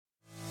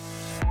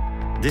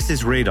This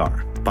is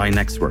Radar by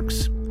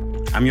Nextworks.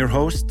 I'm your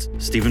host,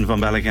 Steven van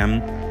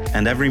Bellegem,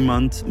 and every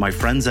month, my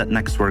friends at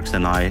Nextworks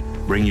and I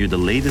bring you the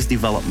latest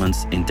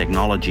developments in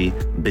technology,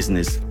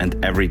 business, and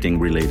everything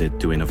related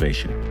to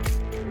innovation.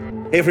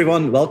 Hey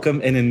everyone,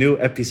 welcome in a new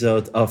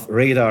episode of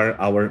Radar,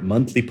 our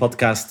monthly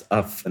podcast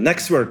of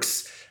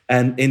Nextworks.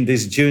 And in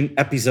this June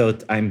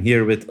episode, I'm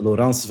here with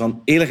Laurence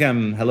van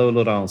Elegem. Hello,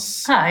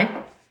 Laurence.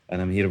 Hi.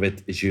 And I'm here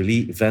with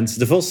Julie Vens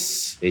de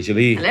Vos. Hey,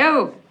 Julie.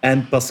 Hello.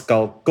 And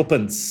Pascal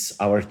Koppens,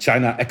 our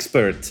China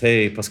expert.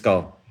 Hey,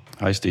 Pascal.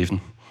 Hi, Steven.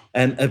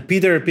 And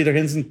Peter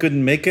Hinsen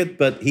couldn't make it,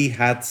 but he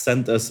had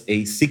sent us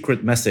a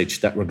secret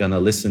message that we're going to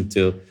listen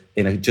to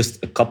in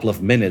just a couple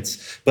of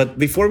minutes. But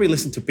before we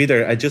listen to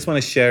Peter, I just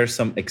want to share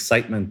some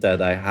excitement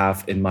that I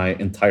have in my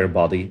entire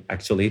body,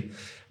 actually.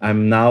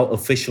 I'm now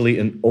officially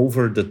an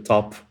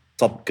over-the-top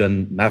Top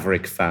Gun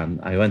Maverick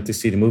fan. I went to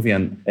see the movie,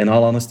 and in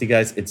all honesty,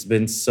 guys, it's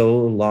been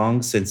so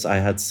long since I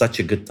had such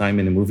a good time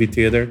in a movie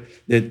theater.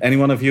 Did any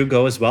one of you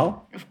go as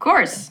well? Of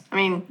course.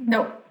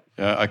 No.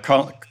 I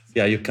can't.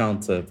 Yeah, you can't,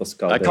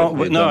 Pascal. I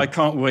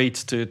can't wait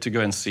to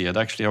go and see it.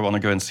 Actually, I want to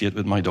go and see it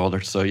with my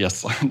daughter. So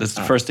yes, that's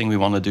the first thing we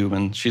want to do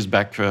when she's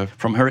back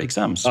from her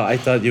exams. I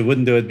thought you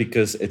wouldn't do it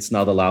because it's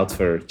not allowed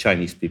for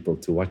Chinese people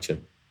to watch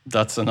it.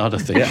 That's another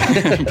thing.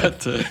 Yeah.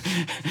 but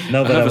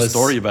I have a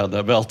story about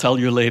that, but I'll tell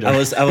you later.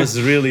 I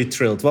was really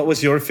thrilled. What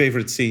was your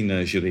favorite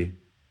scene, Julie?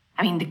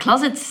 The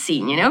closet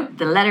scene,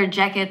 the leather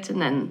jacket,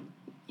 and then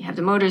you have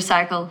the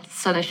motorcycle,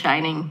 sun is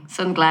shining,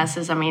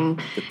 sunglasses.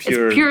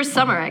 It's pure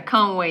summer. I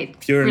can't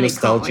wait. Pure really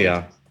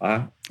nostalgia.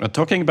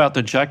 Talking about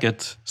the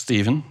jacket,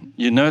 Steven,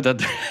 you know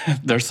that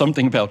there's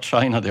something about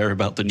China there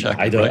about the jacket.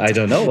 I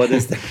don't know. What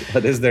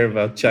is there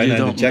about China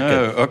and the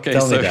jacket? Know. Okay,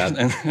 Tell me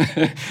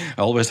that.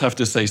 I always have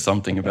to say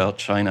something about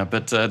China.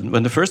 But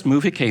when the first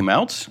movie came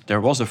out,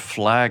 there was a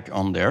flag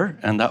on there,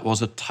 and that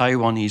was a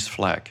Taiwanese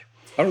flag.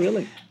 Oh,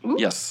 really? Ooh.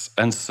 Yes.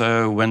 And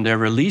so when they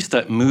released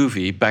that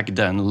movie back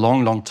then,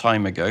 long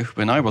time ago,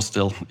 when I was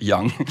still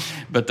young,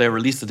 but they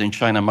released it in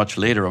China much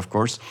later, of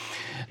course,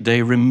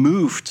 they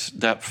removed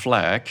that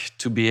flag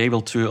to be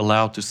able to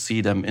allow to see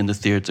them in the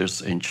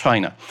theaters in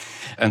China.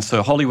 And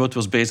so Hollywood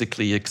was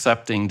basically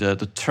accepting the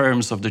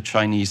terms of the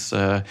Chinese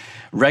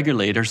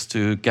regulators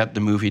to get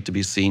the movie to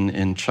be seen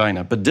in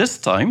China. But this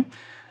time,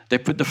 they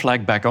put the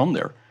flag back on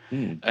there.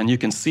 And you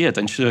can see it,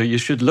 and so you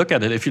should look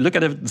at it. If you look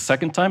at it the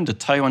second time, the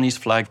Taiwanese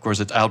flag, of course,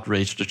 it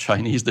outraged the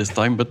Chinese this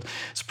time, but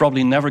it's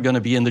probably never going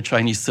to be in the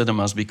Chinese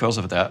cinemas because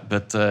of that.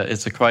 But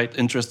it's a quite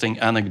interesting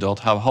anecdote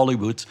how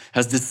Hollywood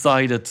has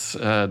decided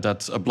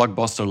that a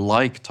blockbuster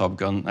like Top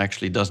Gun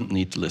actually doesn't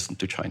need to listen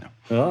to China.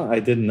 Oh, I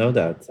didn't know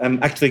that. I'm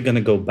actually going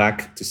to go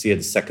back to see it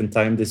a second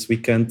time this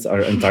weekend. Our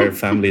entire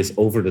family is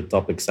over the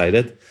top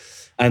excited.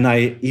 And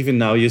I even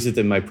now use it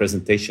in my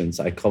presentations.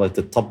 I call it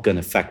the Top Gun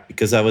effect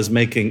because I was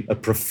making a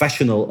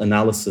professional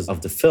analysis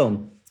of the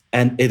film.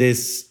 And it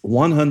is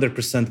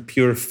 100%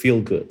 pure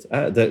feel-good.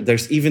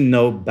 There's even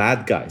no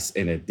bad guys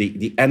in it.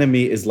 The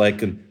enemy is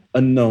like an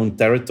unknown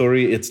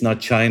territory. It's not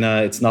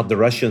China. It's not the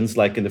Russians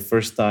like in the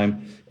first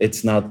time.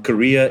 It's not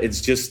Korea.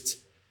 It's just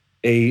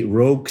a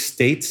rogue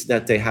state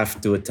that they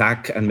have to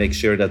attack and make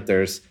sure that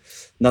there's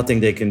nothing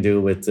they can do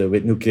with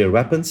nuclear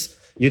weapons.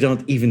 You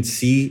don't even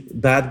see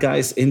bad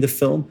guys in the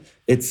film.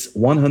 It's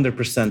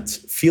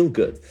 100% feel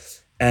good.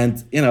 And,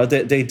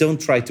 they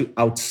don't try to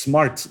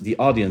outsmart the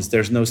audience.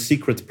 There's no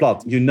secret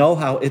plot. You know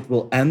how it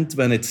will end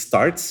when it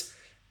starts.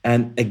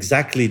 And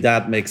exactly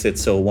that makes it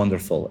so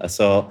wonderful.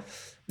 So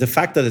the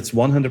fact that it's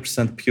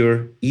 100%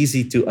 pure,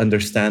 easy to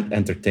understand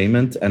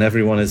entertainment, and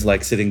everyone is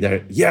like sitting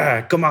there,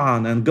 yeah, come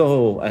on and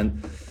go.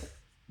 And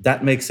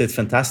that makes it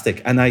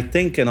fantastic. And I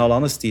think, in all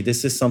honesty,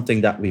 this is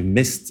something that we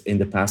missed in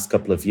the past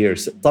couple of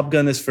years. Top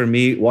Gun is, for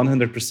me,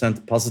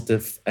 100%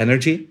 positive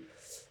energy.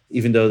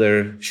 Even though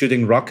they're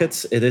shooting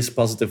rockets, it is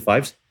positive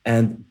vibes.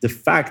 And the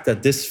fact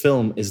that this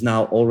film is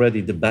now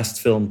already the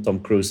best film Tom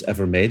Cruise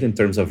ever made in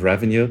terms of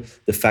revenue,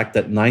 the fact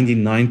that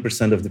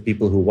 99% of the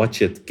people who watch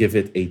it give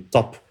it a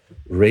top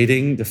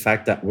rating, the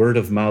fact that word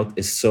of mouth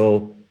is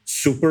so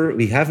super,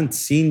 we haven't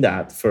seen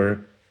that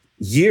for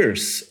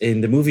years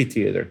in the movie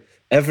theater.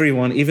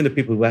 Everyone, even the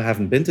people who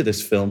haven't been to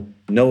this film,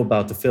 know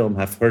about the film,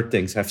 have heard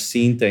things, have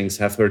seen things,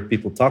 have heard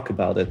people talk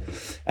about it.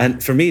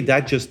 And for me,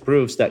 that just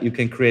proves that you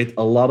can create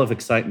a lot of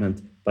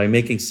excitement by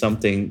making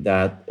something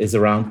that is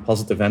around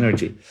positive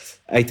energy.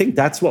 I think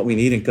that's what we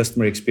need in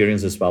customer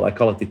experience as well. I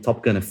call it the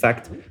Top Gun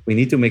effect. We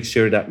need to make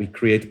sure that we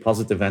create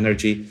positive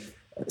energy.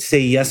 Say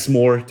yes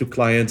more to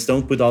clients.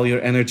 Don't put all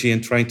your energy in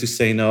trying to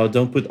say no.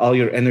 Don't put all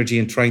your energy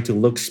in trying to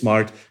look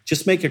smart.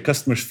 Just make your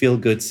customers feel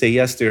good. Say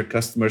yes to your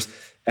customers.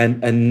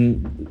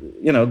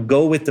 And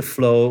go with the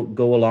flow,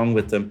 go along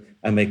with them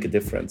and make a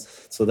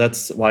difference. So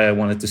that's why I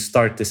wanted to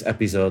start this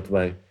episode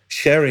by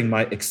sharing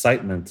my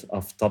excitement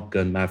of Top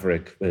Gun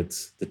Maverick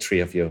with the three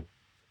of you.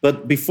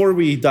 But before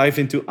we dive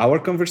into our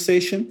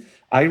conversation,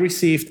 I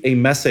received a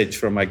message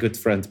from my good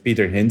friend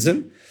Peter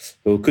Hinsen,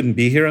 who couldn't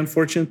be here,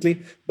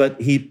 unfortunately,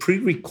 but he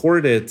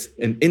pre-recorded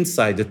an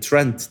insight, a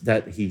trend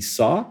that he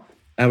saw.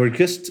 And we're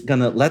just going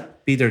to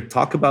let Peter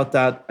talk about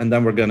that, and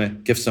then we're going to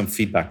give some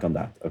feedback on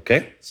that.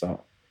 Okay?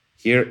 So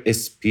here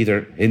is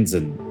Peter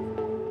Hinsen.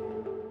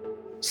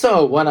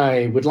 So what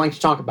I would like to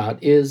talk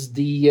about is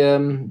the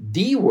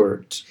D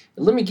word.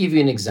 Let me give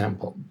you an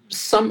example.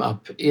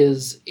 SumUp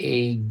is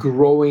a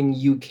growing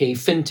UK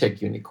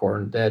fintech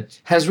unicorn that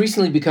has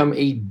recently become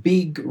a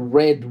big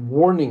red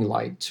warning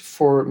light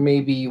for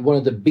maybe one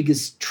of the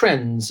biggest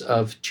trends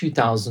of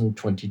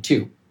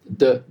 2022,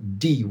 the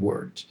D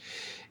word.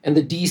 And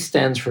the D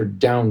stands for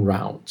down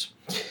round.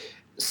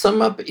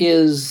 SumUp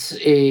is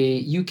a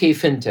UK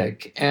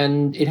fintech,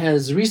 and it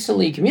has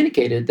recently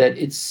communicated that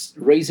it's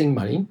raising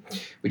money,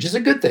 which is a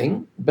good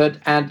thing, but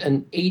at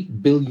an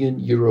 8 billion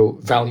euro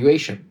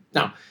valuation.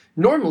 Now,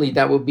 normally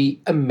that would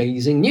be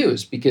amazing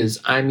news because,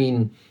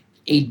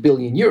 8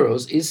 billion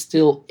euros is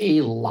still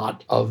a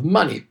lot of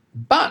money.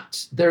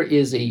 But there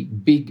is a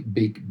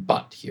big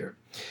but here.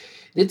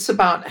 It's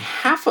about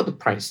half of the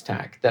price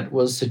tag that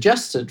was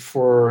suggested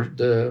for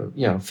the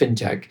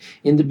fintech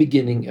in the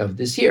beginning of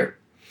this year.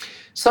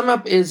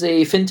 SumUp is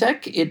a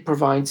fintech. It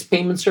provides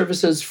payment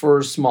services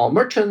for small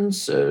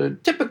merchants, a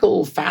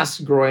typical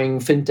fast-growing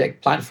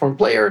fintech platform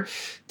player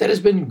that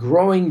has been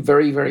growing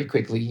very, very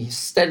quickly,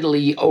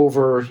 steadily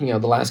over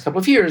the last couple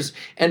of years,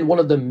 and one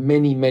of the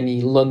many,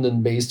 many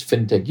London-based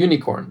fintech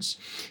unicorns.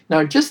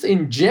 Now, just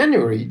in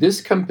January,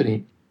 this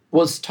company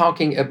was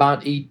talking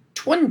about a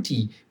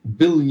 20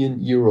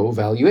 billion euro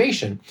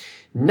valuation.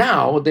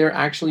 Now they're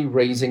actually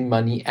raising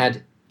money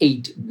at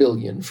 8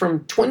 billion,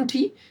 from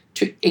 20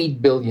 to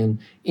 8 billion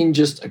in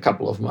just a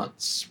couple of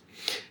months.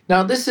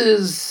 Now, this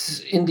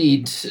is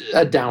indeed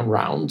a down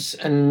round,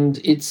 and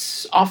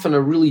it's often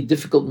a really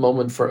difficult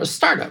moment for a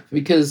startup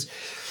because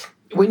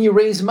when you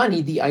raise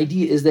money, the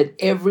idea is that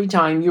every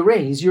time you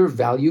raise, your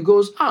value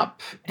goes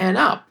up and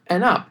up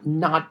and up,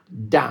 not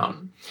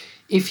down.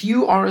 If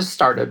you are a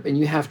startup and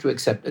you have to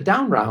accept a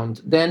down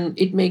round, then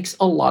it makes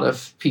a lot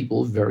of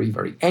people very,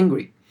 very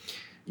angry.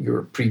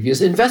 Your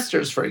previous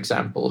investors, for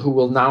example, who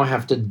will now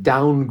have to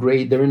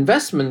downgrade their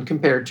investment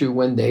compared to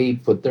when they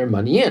put their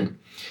money in.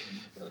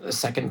 The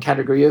second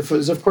category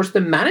is, of course,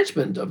 the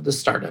management of the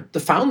startup, the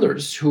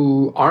founders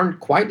who aren't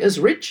quite as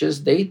rich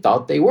as they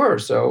thought they were,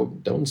 so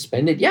don't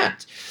spend it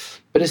yet.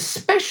 But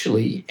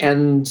especially,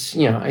 and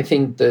I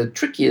think the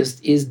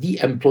trickiest is the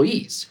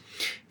employees.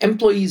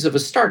 Employees of a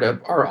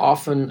startup are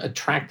often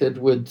attracted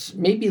with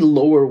maybe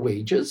lower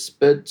wages,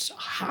 but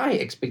high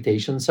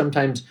expectations,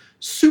 sometimes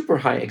super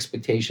high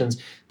expectations,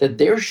 that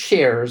their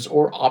shares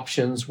or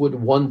options would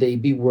one day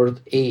be worth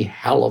a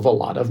hell of a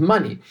lot of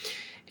money.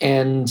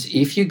 And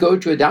if you go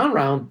to a down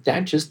round,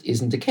 that just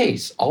isn't the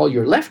case. All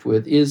you're left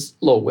with is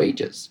low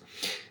wages.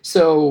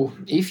 So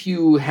if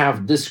you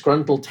have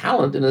disgruntled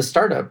talent in a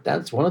startup,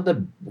 that's one of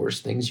the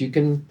worst things you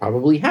can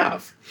probably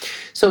have.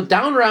 So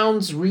down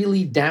rounds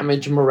really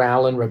damage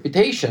morale and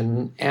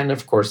reputation, and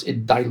of course,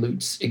 it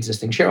dilutes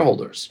existing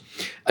shareholders.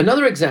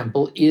 Another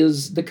example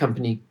is the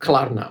company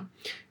Klarna.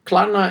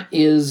 Klarna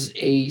is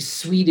a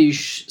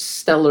Swedish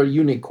stellar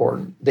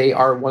unicorn. They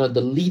are one of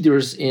the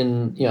leaders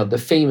in the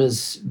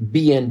famous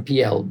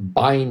BNPL,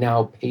 Buy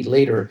Now, Pay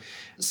Later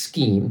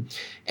scheme.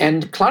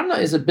 And Klarna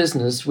is a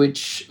business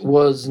which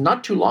was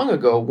not too long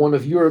ago one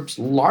of Europe's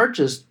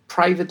largest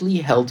privately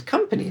held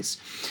companies.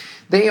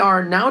 They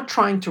are now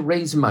trying to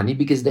raise money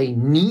because they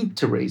need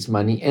to raise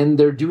money, and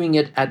they're doing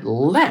it at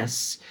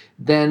less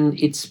than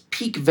its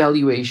peak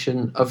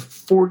valuation of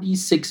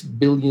 $46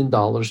 billion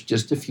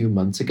just a few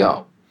months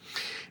ago.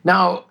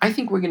 Now, I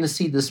think we're going to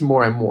see this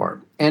more and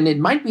more, and it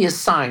might be a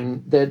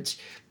sign that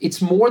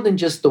it's more than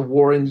just the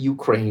war in the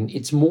Ukraine.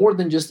 It's more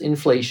than just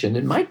inflation.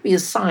 It might be a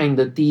sign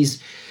that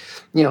these,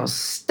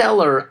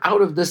 stellar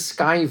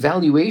out-of-the-sky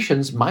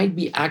valuations might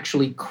be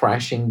actually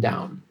crashing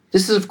down.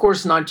 This is, of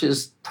course, not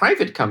just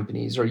private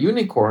companies or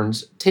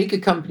unicorns. Take a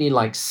company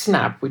like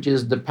Snap, which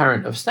is the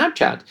parent of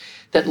Snapchat,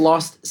 that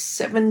lost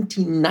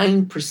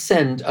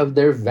 79% of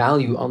their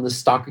value on the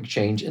stock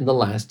exchange in the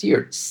last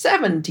year.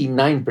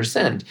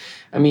 79%.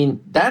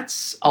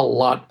 That's a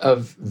lot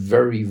of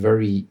very,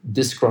 very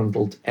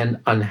disgruntled and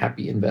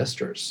unhappy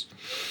investors.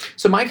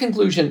 So my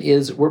conclusion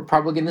is we're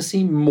probably going to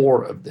see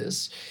more of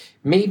this.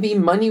 Maybe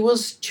money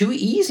was too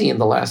easy in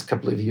the last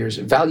couple of years.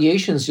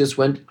 Valuations just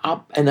went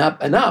up and up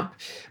and up.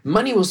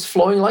 Money was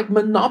flowing like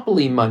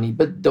monopoly money,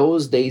 but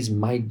those days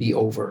might be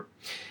over.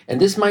 And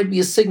this might be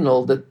a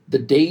signal that the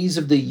days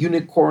of the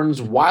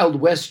unicorn's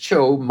Wild West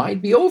show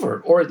might be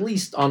over, or at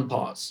least on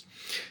pause.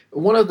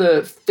 One of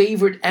the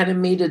favorite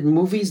animated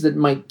movies that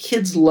my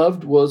kids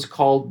loved was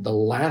called The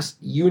Last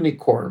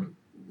Unicorn.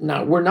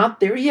 Now, we're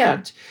not there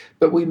yet,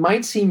 but we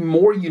might see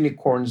more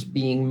unicorns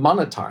being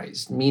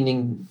monetized,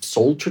 meaning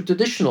sold to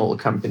traditional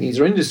companies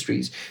or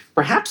industries,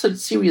 perhaps at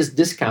serious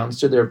discounts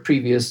to their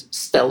previous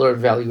stellar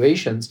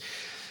valuations.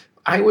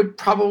 I would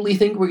probably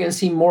think we're going to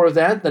see more of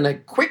that than a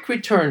quick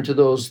return to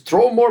those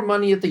throw more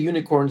money at the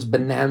unicorns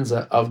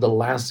bonanza of the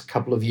last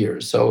couple of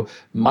years. So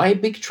my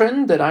big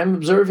trend that I'm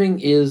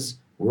observing is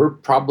we're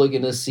probably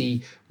going to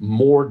see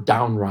more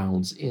down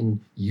rounds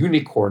in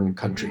unicorn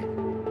country.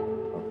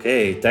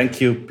 Okay,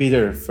 thank you,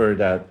 Peter, for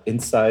that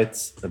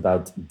insight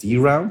about D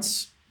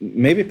rounds.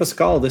 Maybe,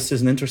 Pascal, this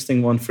is an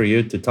interesting one for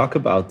you to talk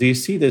about. Do you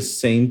see this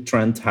same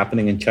trend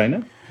happening in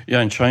China?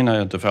 Yeah, in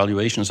China, the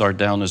valuations are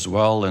down as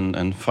well,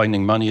 and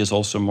finding money is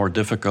also more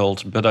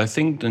difficult. But I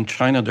think in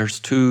China, there's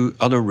two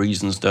other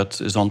reasons that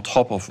is on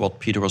top of what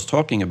Peter was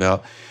talking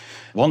about.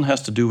 One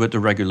has to do with the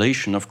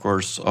regulation, of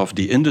course, of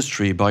the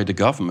industry by the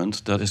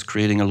government that is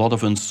creating a lot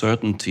of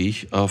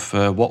uncertainty of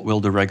what will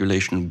the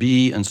regulation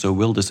be, and so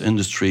will this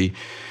industry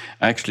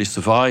actually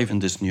survive in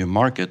this new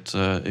market.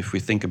 If we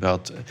think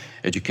about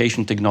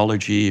education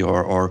technology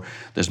or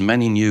there's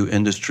many new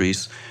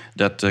industries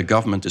that the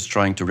government is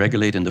trying to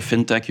regulate in the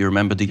fintech. You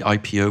remember the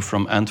IPO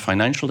from Ant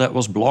Financial that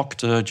was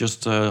blocked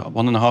just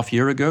 1.5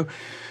 years ago?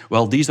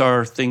 Well, these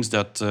are things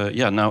that,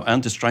 now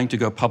Ant is trying to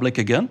go public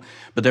again,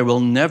 but they will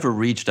never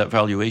reach that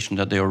valuation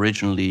that they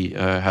originally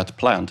had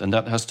planned. And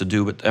that has to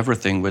do with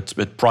everything,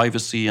 with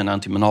privacy and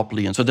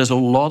anti-monopoly. And so there's a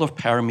lot of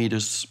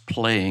parameters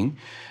playing.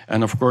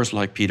 And of course,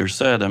 like Peter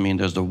said, I mean,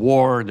 there's the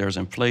war, there's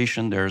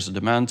inflation, there's a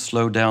demand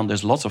slowdown,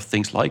 there's lots of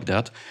things like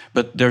that.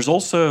 But there's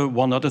also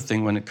one other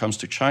thing when it comes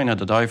to China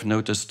that I've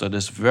noticed that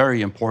is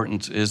very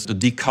important is the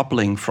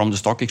decoupling from the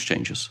stock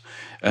exchanges.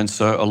 And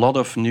so a lot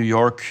of New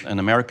York and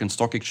American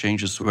stock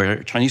exchanges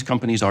where Chinese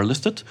companies are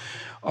listed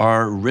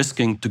are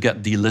risking to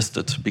get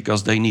delisted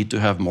because they need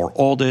to have more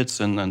audits,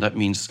 and that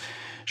means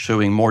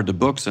showing more the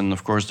books. And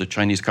of course, the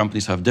Chinese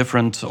companies have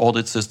different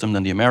audit system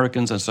than the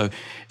Americans. And so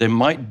they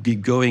might be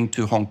going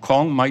to Hong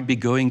Kong, might be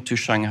going to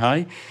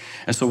Shanghai.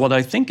 And so what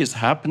I think is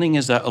happening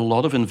is that a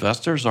lot of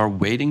investors are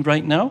waiting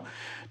right now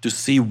to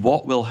see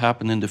what will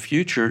happen in the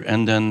future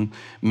and then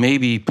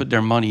maybe put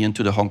their money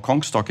into the Hong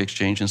Kong Stock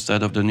Exchange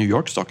instead of the New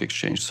York Stock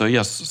Exchange. So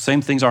yes,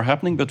 same things are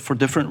happening, but for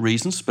different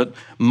reasons. But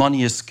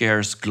money is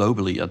scarce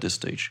globally at this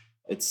stage.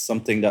 It's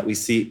something that we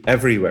see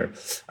everywhere.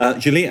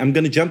 Julie, I'm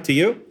going to jump to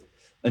you.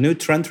 A new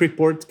trend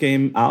report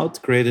came out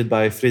created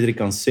by Frédéric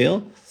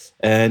Ancel,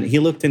 and he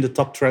looked into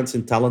top trends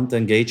in talent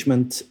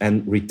engagement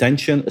and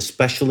retention,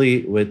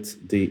 especially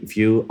with the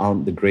view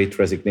on the Great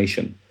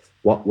Resignation.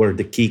 What were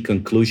the key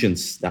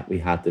conclusions that we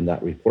had in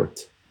that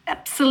report?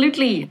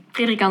 Absolutely.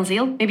 Frédéric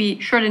Ancel, maybe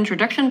short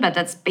introduction, but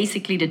that's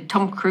basically the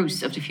Tom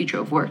Cruise of the future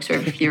of work. So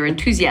if you're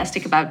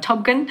enthusiastic about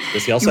Top Gun,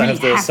 does he also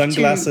have the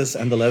sunglasses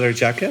and the leather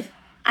jacket?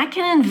 I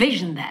can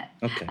envision that.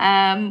 Okay.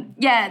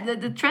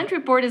 The trend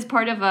report is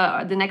part of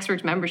the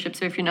Nextworks membership.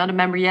 So if you're not a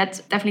member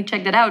yet, definitely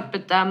check that out.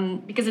 But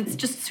because it's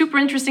just super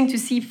interesting to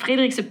see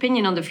Frédéric's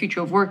opinion on the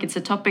future of work. It's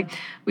a topic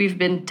we've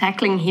been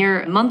tackling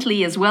here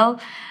monthly as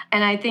well.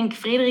 And I think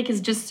Frédéric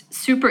is just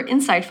super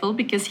insightful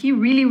because he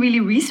really, really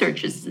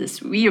researches this.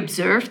 We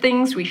observe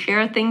things, we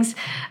share things,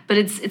 but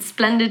it's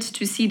splendid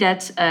to see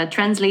that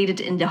translated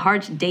in the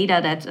hard data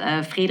that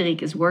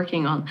Frédéric is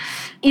working on.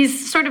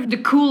 He's sort of the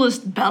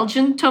coolest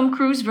Belgian Tom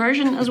Cruise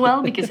version as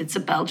well, because it's a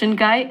Belgian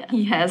guy.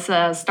 He has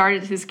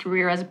started his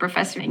career as a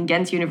professor in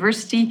Ghent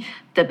University,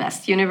 the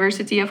best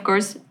university, of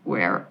course,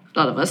 where a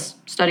lot of us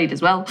studied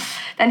as well.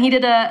 Then he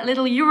did a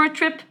little Euro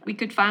trip. We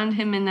could find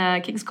him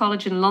in King's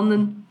College in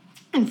London,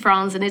 in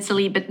France and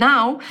Italy, but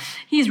now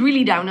he's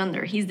really down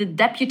under. He's the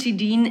Deputy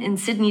Dean in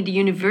Sydney, the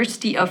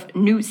University of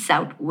New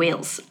South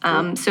Wales.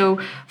 So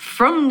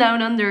from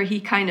down under, he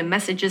kind of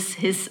messages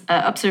his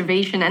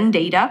observation and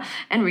data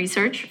and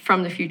research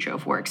from the future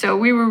of work. So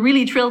we were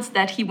really thrilled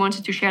that he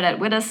wanted to share that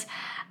with us.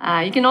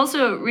 You can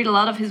also read a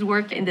lot of his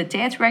work in the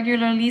TED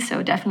regularly,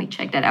 so definitely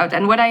check that out.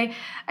 And what I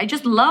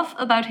just love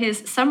about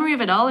his summary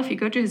of it all, if you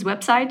go to his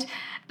website,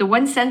 the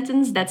one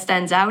sentence that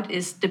stands out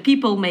is the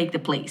people make the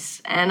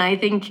place. And I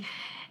think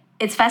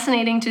it's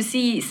fascinating to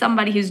see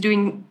somebody who's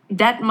doing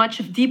that much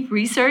of deep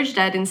research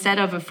that instead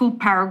of a full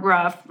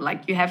paragraph,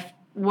 like you have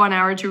 1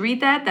 hour to read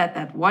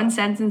that one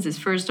sentence is,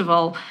 first of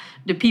all,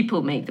 the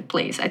people make the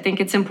place. I think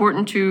it's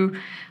important to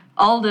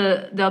all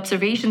the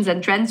observations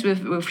and trends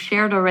we've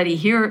shared already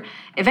here.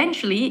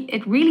 Eventually,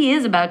 it really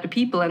is about the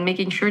people and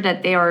making sure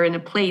that they are in a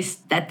place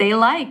that they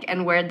like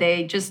and where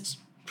they just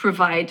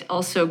provide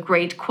also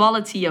great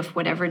quality of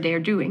whatever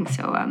they're doing.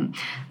 So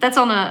that's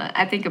on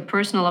I think a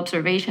personal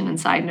observation and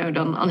side note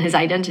on his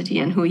identity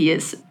and who he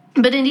is.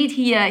 But indeed,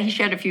 he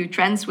shared a few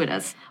trends with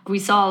us. We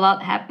saw a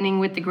lot happening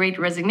with the Great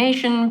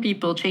Resignation,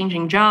 people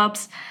changing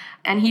jobs.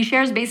 And he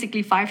shares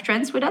basically 5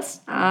 trends with us.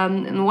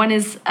 And one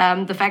is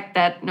the fact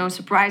that, no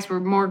surprise, we're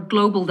more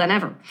global than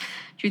ever.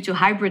 Due to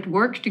hybrid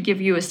work, to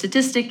give you a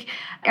statistic,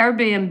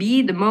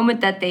 Airbnb, the moment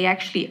that they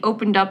actually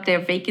opened up their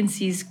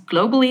vacancies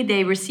globally,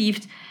 they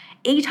received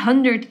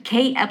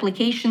 800K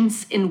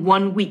applications in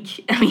 1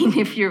 week. I mean,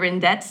 if you're in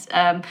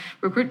that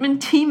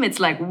recruitment team, it's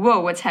like, whoa,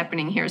 what's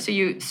happening here? So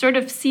you sort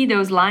of see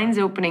those lines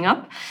opening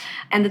up,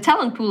 and the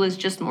talent pool is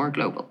just more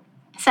global.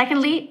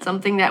 Secondly,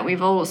 something that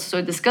we've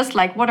also discussed,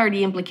 like what are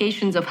the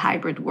implications of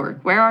hybrid work?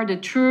 Where are the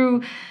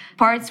true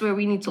parts where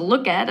we need to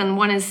look at? And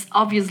one is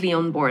obviously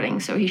onboarding.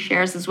 So he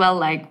shares as well,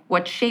 like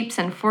what shapes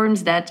and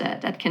forms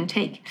that can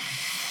take.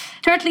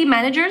 Thirdly,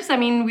 managers. I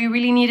mean, we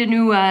really need a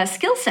new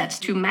skill set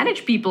to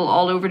manage people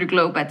all over the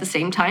globe at the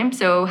same time.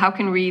 So how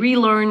can we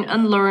relearn,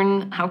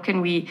 unlearn? How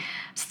can we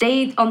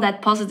stay on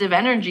that positive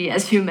energy,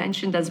 as you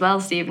mentioned as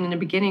well, Steven, in the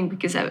beginning?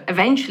 Because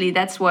eventually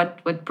that's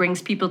what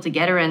brings people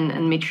together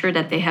and make sure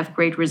that they have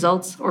great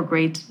results or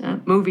great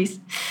movies.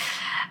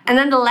 And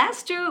then the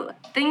last two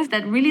things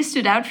that really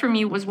stood out for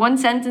me was one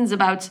sentence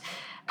about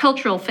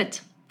cultural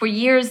fit. For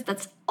years,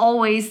 that's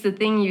always the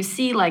thing you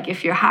see. Like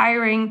if you're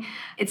hiring,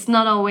 it's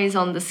not always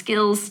on the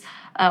skills,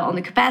 on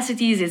the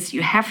capacities. It's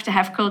you have to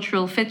have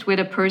cultural fit with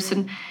a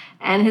person.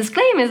 And his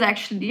claim is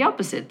actually the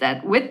opposite,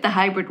 that with the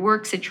hybrid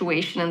work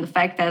situation and the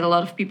fact that a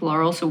lot of people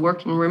are also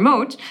working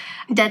remote,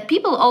 that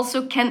people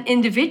also can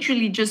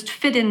individually just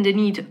fit in the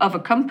need of a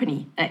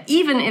company,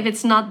 even if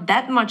it's not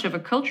that much of a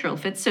cultural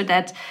fit. So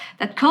that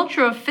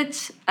cultural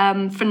fit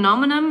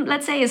phenomenon,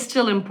 let's say, is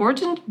still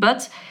important,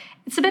 but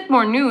it's a bit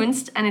more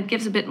nuanced and it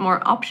gives a bit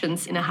more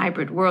options in a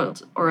hybrid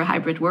world or a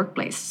hybrid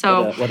workplace.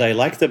 So what I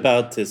liked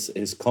about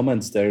his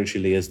comments there,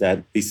 Julie, is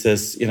that he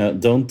says,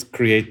 don't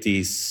create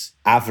these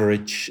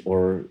average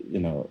or,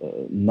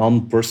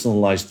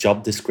 non-personalized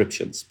job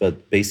descriptions,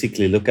 but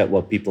basically look at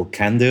what people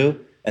can do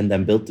and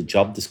then build the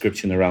job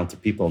description around the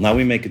people. Now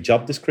we make a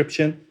job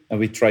description and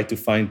we try to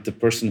find the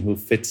person who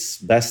fits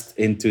best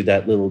into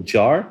that little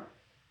jar.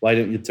 Why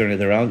don't you turn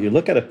it around? You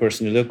look at a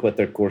person, you look what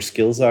their core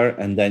skills are,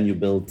 and then you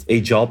build a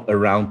job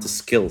around the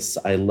skills.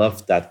 I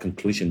love that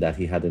conclusion that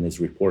he had in his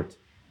report.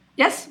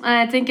 Yes, and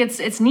I think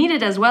it's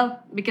needed as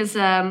well, because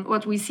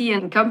what we see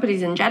in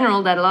companies in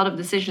general, that a lot of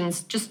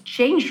decisions just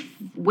change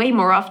way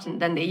more often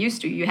than they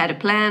used to. You had a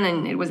plan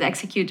and it was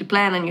execute a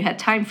plan and you had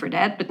time for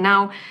that. But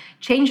now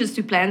changes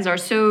to plans are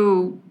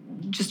so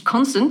just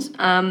constant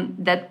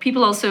that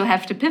people also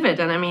have to pivot.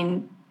 And I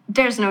mean,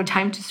 there's no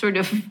time to sort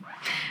of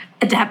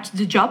adapt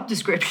the job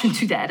description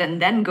to that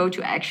and then go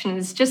to action.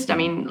 It's just,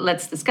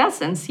 let's discuss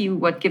and see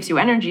what gives you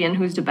energy and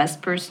who's the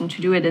best person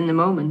to do it in the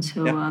moment.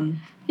 So,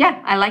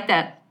 I like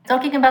that.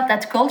 Talking about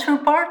that culture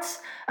part,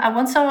 I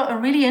once saw a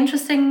really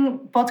interesting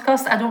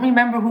podcast. I don't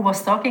remember who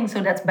was talking,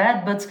 so that's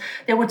bad. But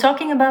they were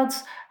talking about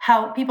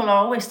how people are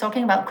always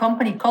talking about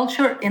company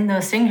culture in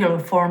the singular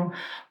form.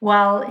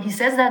 While he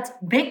says that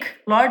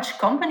large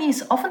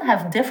companies often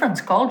have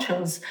different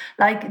cultures.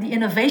 Like the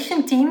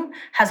innovation team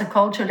has a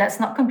culture that's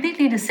not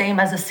completely the same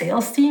as a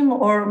sales team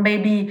or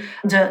maybe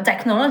the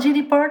technology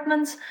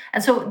department.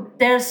 And so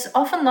there's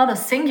often not a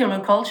singular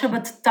culture,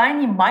 but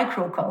tiny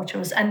micro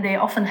cultures. And they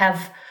often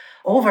have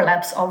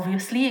overlaps,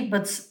 obviously,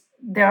 but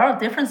there are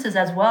differences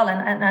as well.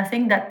 And I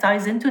think that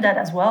ties into that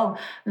as well,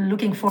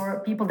 looking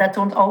for people that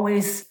don't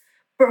always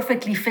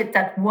perfectly fit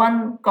that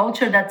one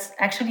culture that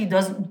actually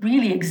doesn't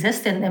really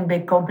exist in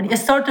big companies. In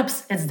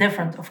startups, it's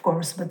different, of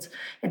course, but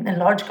in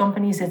large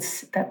companies,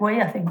 it's that way,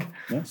 I think.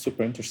 Yeah,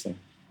 super interesting.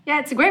 Yeah,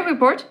 it's a great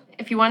report.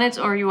 If you want it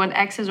or you want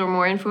access or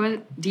more info,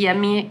 DM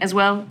me as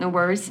well, no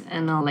worries,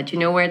 and I'll let you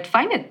know where to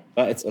find it.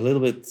 It's a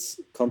little bit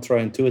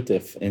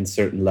counterintuitive in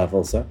certain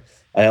levels.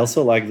 I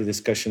also like the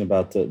discussion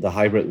about the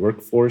hybrid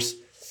workforce.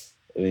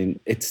 I mean,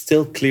 it's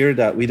still clear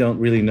that we don't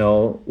really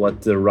know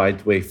what the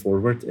right way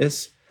forward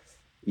is.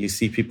 You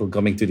see people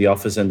coming to the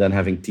office and then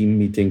having team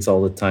meetings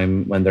all the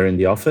time when they're in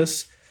the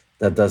office.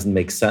 That doesn't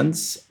make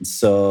sense.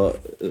 So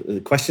the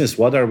question is,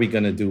 what are we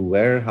going to do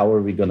where? How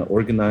are we going to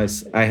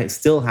organize? I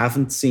still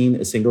haven't seen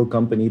a single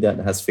company that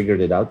has figured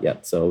it out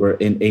yet. So we're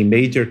in a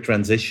major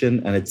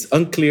transition and it's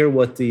unclear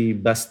what the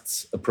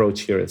best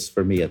approach here is,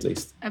 for me at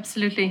least.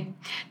 Absolutely.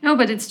 No,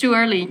 but it's too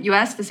early. You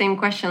asked the same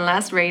question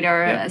last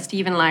Radar,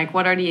 Steven, like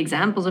what are the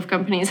examples of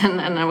companies? And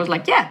I was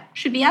like,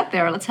 should be out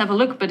there. Let's have a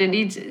look. But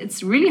indeed,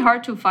 it's really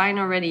hard to find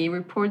already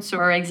reports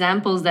or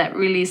examples that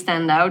really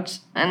stand out.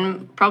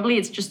 And probably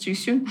it's just too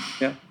soon.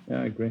 Yeah,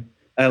 I agree.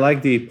 I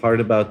like the part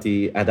about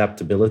the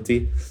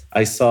adaptability.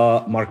 I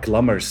saw Mark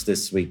Lammers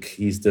this week.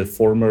 He's the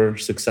former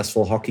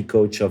successful hockey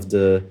coach of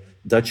the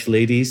Dutch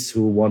ladies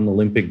who won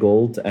Olympic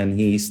gold, and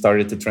he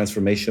started the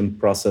transformation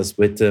process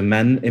with the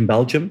men in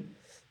Belgium.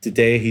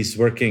 Today, he's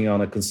working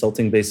on a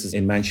consulting basis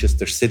in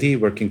Manchester City,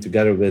 working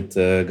together with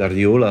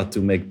Guardiola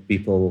to make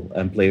people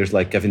and players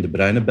like Kevin De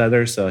Bruyne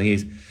better. So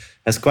he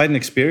has quite an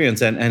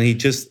experience, and he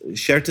just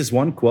shared this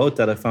one quote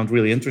that I found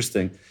really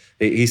interesting.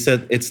 He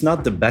said, it's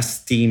not the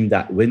best team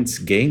that wins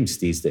games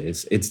these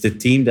days. It's the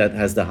team that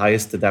has the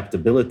highest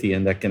adaptability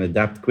and that can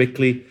adapt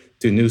quickly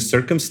to new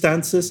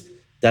circumstances.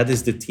 That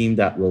is the team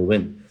that will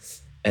win.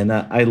 And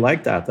I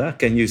like that.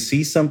 Can you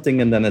see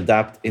something and then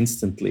adapt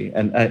instantly?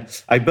 And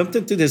I bumped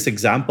into this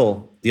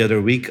example the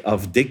other week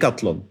of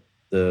Decathlon,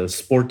 the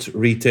sport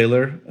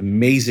retailer,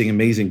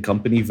 amazing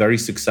company, very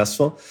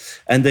successful.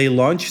 And they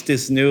launched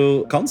this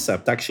new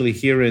concept actually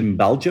here in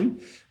Belgium.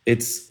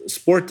 It's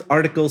sport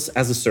articles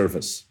as a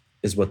service,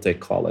 is what they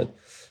call it.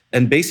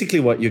 And basically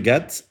what you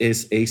get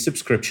is a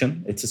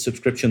subscription. It's a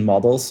subscription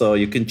model. So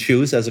you can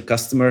choose as a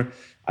customer,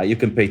 you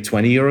can pay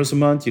 20 euros a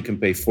month, you can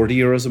pay 40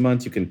 euros a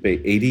month, you can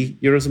pay 80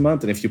 euros a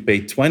month. And if you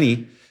pay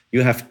 20,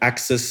 you have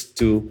access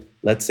to,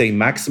 let's say,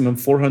 maximum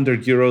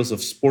 400 euros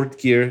of sport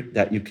gear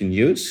that you can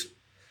use.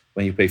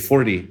 When you pay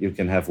 40, you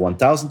can have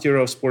 1,000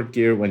 euro sport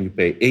gear. When you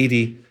pay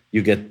 80,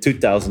 you get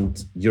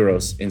 2,000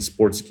 euros in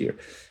sports gear.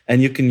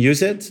 And you can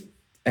use it,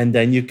 and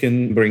then you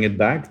can bring it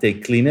back. They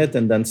clean it,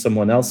 and then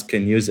someone else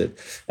can use it.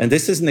 And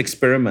this is an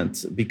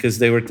experiment because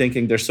they were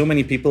thinking there's so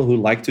many people who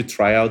like to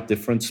try out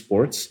different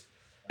sports.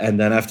 And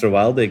then after a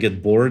while, they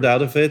get bored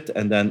out of it.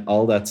 And then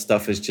all that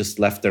stuff is just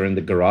left there in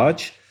the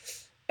garage.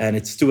 And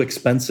it's too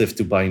expensive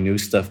to buy new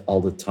stuff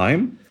all the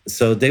time.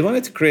 So they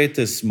wanted to create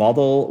this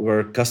model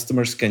where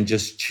customers can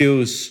just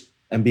choose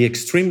and be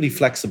extremely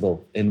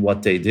flexible in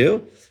what they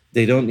do.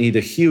 They don't need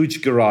a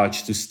huge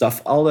garage to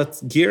stuff all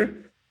that gear.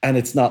 And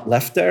it's not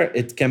left there.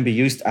 It can be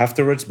used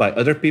afterwards by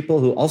other people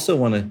who also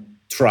want to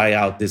try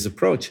out this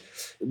approach.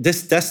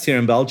 This test here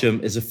in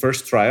Belgium is a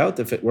first tryout.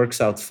 If it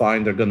works out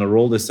fine, they're going to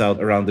roll this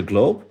out around the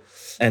globe.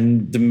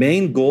 And the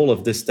main goal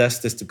of this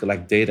test is to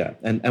collect data.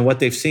 And what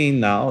they've seen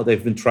now,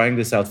 they've been trying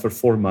this out for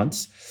 4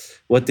 months.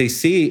 What they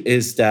see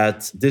is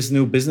that this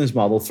new business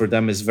model for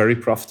them is very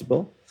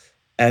profitable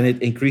and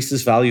it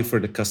increases value for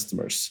the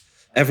customers.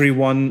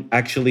 Everyone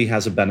actually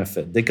has a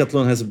benefit.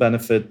 Decathlon has a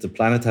benefit, the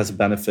planet has a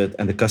benefit,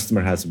 and the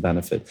customer has a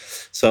benefit.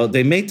 So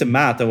they made the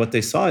math, and what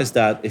they saw is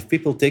that if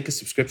people take a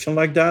subscription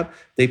like that,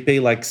 they pay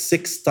like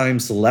 6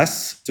 times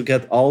less to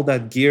get all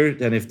that gear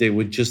than if they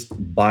would just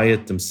buy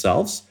it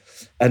themselves.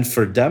 And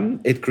for them,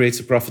 it creates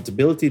a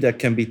profitability that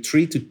can be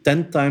 3 to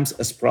 10 times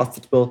as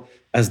profitable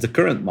as the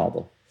current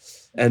model.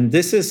 And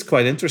this is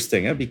quite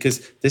interesting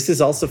because this is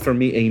also for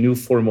me a new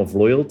form of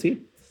loyalty,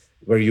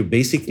 where you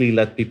basically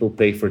let people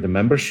pay for the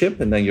membership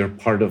and then you're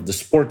part of the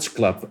sports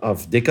club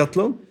of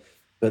Decathlon.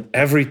 But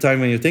every time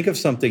when you think of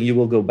something, you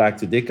will go back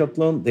to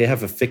Decathlon. They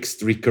have a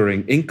fixed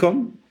recurring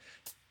income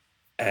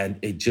and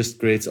it just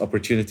creates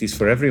opportunities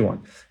for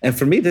everyone. And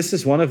for me, this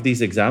is one of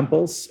these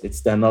examples. It's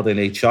then not in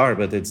HR,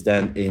 but it's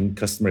then in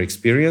customer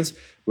experience,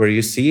 where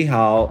you see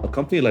how a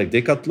company like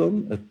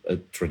Decathlon, a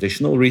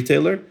traditional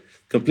retailer,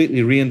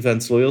 completely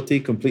reinvents loyalty,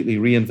 completely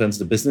reinvents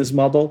the business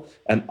model,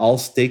 and all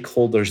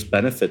stakeholders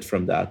benefit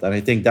from that. And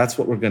I think that's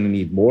what we're going to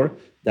need more,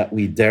 that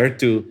we dare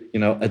to,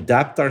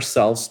 adapt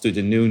ourselves to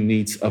the new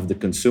needs of the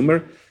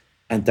consumer.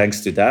 And thanks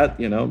to that,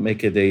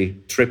 make it a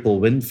triple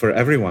win for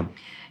everyone.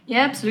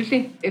 Yeah,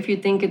 absolutely. If you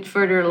think it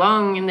further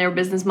along in their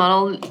business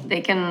model,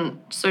 they can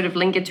sort of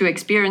link it to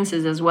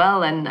experiences as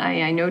well. And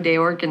I know they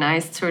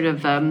organized sort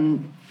of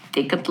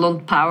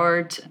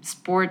Decathlon-powered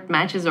sport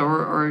matches,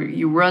 or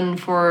you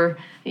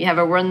have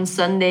a run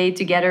Sunday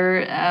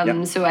together.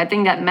 So I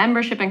think that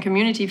membership and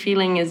community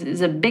feeling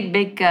is a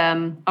big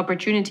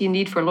opportunity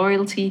indeed for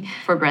loyalty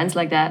for brands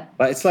like that.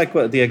 But it's like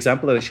the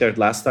example that I shared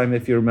last time,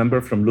 if you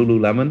remember, from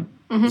Lululemon,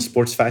 the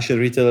sports fashion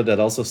retailer that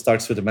also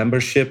starts with a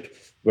membership,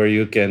 where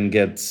you can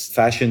get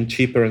fashion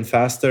cheaper and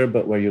faster,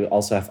 but where you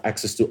also have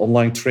access to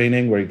online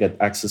training, where you get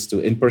access to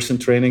in-person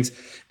trainings.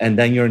 And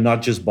then you're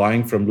not just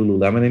buying from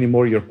Lululemon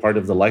anymore, you're part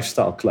of the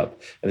lifestyle club.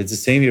 And it's the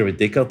same here with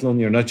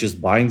Decathlon. You're not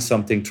just buying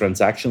something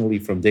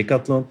transactionally from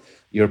Decathlon,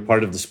 you're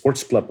part of the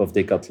sports club of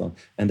Decathlon.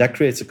 And that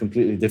creates a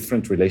completely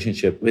different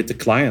relationship with the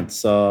client.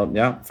 So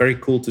yeah, very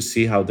cool to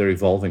see how they're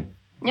evolving.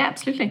 Yeah,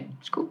 absolutely.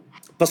 It's cool.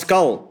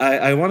 Pascal,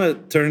 I want to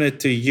turn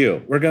it to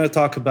you. We're going to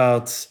talk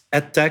about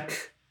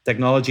EdTech,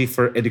 technology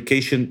for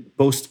education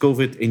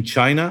post-COVID in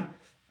China.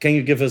 Can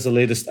you give us the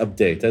latest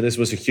update? This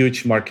was a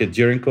huge market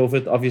during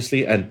COVID,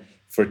 obviously, and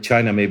for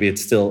China, maybe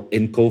it's still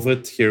in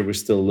COVID. Here, we're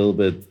still a little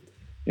bit,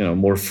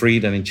 more free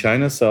than in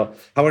China. So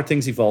how are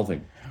things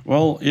evolving?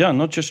 Well, yeah,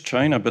 not just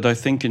China, but I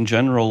think in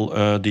general,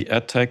 the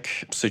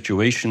edtech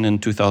situation in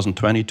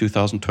 2020,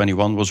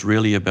 2021 was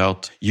really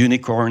about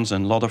unicorns,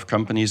 and a lot of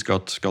companies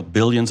got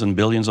billions and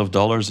billions of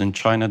dollars. In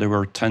China, there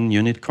were 10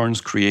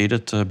 unicorns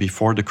created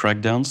before the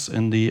crackdowns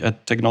in the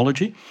ed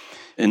technology.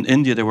 In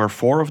India, there were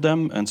 4 of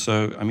them. And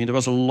so, there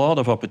was a lot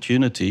of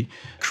opportunity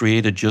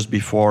created just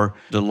before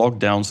the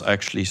lockdowns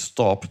actually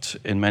stopped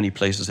in many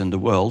places in the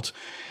world.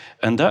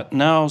 And that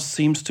now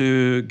seems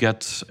to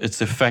get its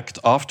effect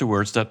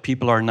afterwards, that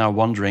people are now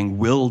wondering,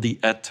 will the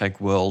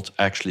edtech world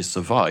actually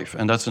survive?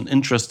 And that's an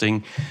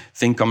interesting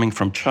thing coming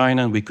from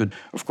China. And we could,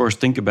 of course,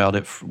 think about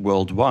it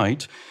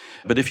worldwide.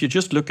 But if you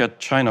just look at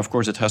China, of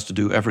course, it has to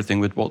do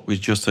everything with what we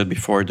just said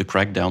before, the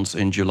crackdowns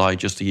in July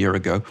just a year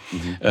ago,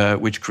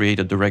 which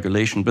created the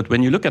regulation. But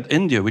when you look at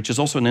India, which is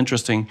also an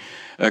interesting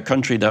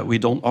country that we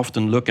don't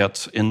often look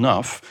at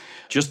enough,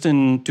 just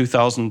in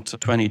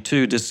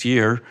 2022, this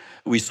year,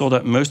 we saw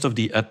that most of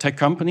the edtech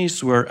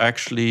companies were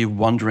actually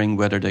wondering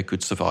whether they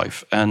could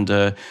survive. And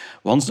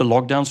once the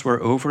lockdowns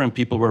were over and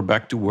people were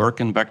back to work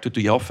and back to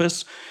the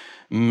office,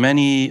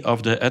 many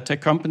of the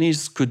edtech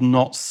companies could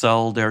not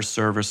sell their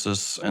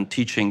services and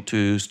teaching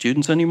to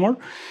students anymore.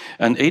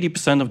 And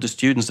 80% of the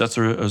students, that's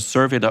a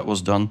survey that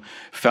was done,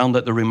 found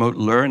that the remote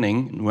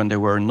learning, when they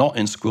were not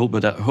in school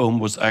but at home,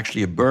 was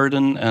actually a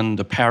burden, and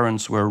the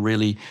parents were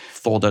really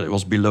thought that it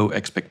was below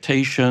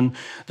expectation.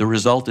 The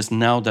result is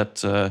now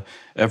that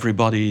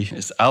everybody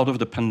is out of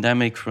the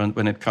pandemic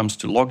when it comes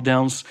to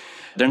lockdowns.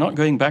 They're not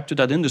going back to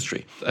that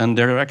industry, and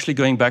they're actually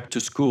going back to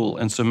school.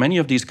 And so many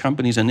of these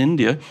companies in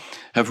India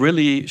have really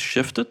totally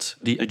shifted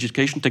the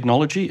education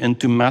technology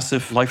into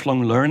massive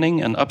lifelong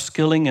learning and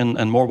upskilling,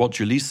 and more what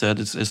Julie said.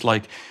 It's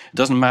like, it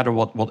doesn't matter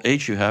what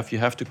age you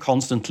have to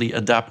constantly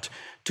adapt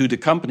to the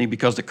company,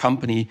 because the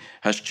company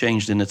has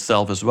changed in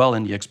itself as well,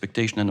 and the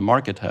expectation in the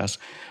market has.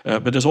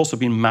 But there's also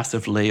been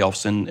massive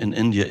layoffs in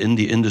India in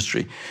the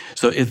industry.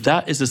 So if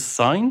that is a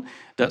sign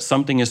that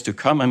something is to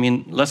come, I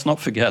mean, let's not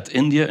forget,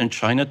 India and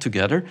China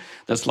together,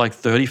 that's like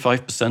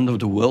 35% of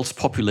the world's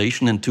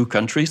population in two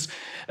countries.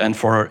 And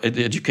for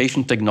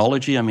education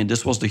technology, I mean,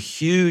 this was the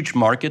huge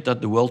market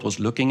that the world was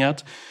looking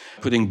at,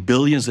 putting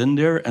billions in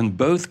there, and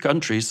both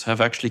countries have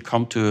actually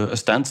come to a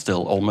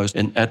standstill almost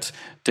in ed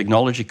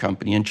technology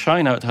company. In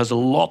China, it has a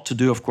lot to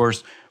do, of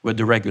course, with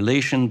the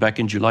regulation back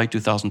in July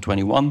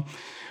 2021,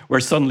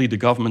 where suddenly the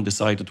government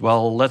decided,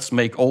 well, let's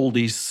make all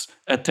these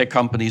ed tech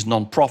companies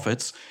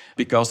non-profits,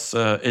 because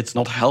it's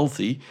not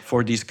healthy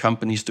for these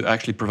companies to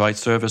actually provide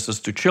services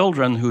to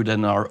children who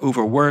then are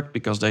overworked,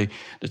 because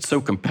it's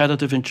so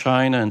competitive in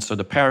China, and so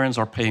the parents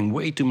are paying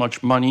way too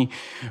much money,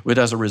 with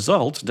as a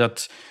result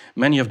that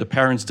many of the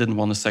parents didn't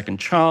want a second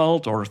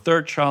child or a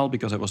third child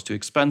because it was too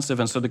expensive.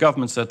 And so the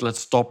government said, let's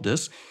stop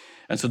this.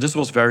 And so this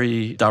was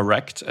very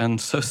direct. And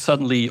so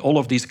suddenly all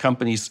of these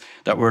companies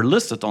that were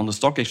listed on the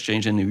stock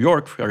exchange in New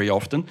York very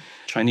often,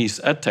 Chinese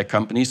ed tech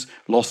companies,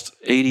 lost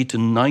 80 to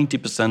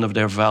 90% of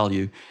their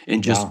value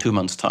in just 2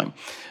 months' time.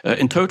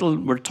 In total,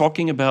 we're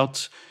talking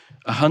about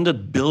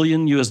 $100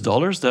 billion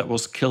that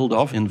was killed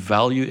off in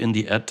value in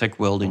the ed tech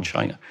world in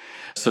China.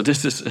 So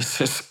this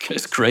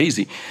is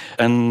crazy.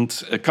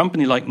 And a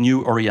company like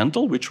New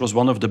Oriental, which was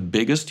one of the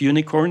biggest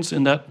unicorns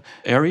in that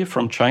area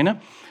from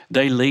China,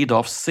 they laid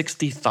off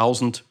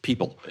 60,000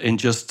 people in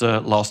just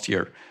last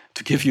year.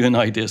 To give you an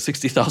idea,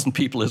 60,000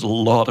 people is a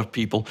lot of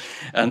people.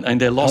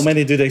 And they lost... How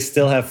many do they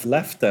still have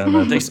left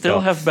then? They still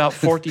have about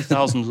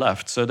 40,000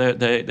 left. So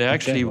they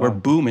actually were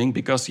booming,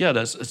 because,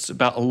 it's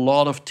about a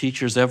lot of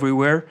teachers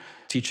everywhere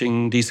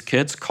teaching these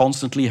kids,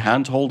 constantly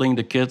hand-holding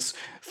the kids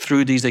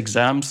through these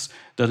exams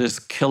that is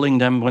killing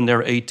them when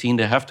they're 18.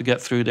 They have to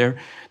get through there.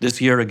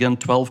 This year, again,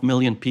 12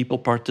 million people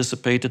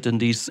participated in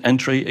these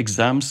entry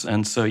exams.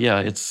 And so,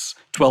 it's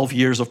 12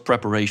 years of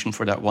preparation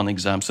for that one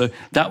exam. So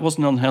that was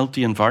an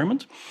unhealthy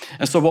environment.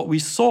 And so what we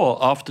saw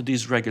after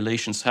these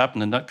regulations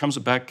happened, and that comes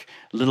back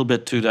a little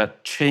bit to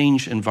that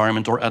change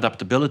environment or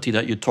adaptability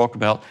that you talk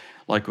about,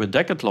 like with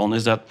Decathlon,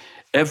 is that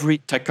every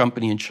tech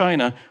company in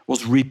China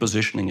was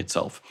repositioning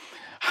itself.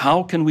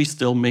 How can we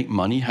still make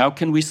money? How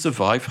can we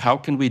survive? How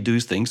can we do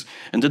things?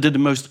 And they did the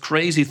most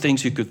crazy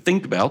things you could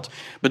think about,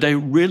 but they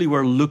really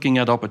were looking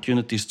at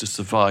opportunities to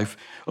survive.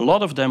 A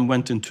lot of them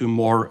went into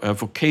more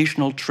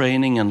vocational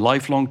training and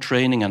lifelong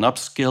training and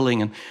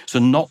upskilling, and so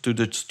not to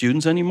the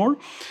students anymore.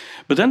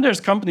 But then there's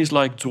companies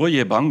like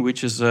Zuoyebang,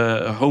 which is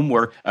a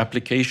homework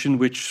application,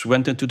 which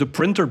went into the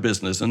printer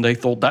business, and they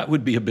thought that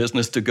would be a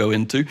business to go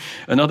into.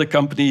 Another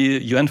company,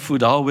 Yuan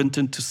Fudao, went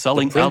into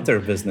selling... The printer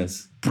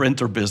business.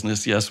 Printer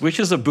business, yes, which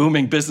is a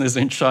booming business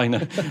in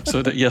China.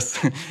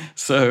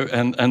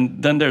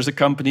 And then there's a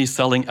company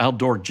selling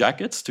outdoor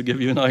jackets, to give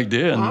you an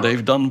idea, and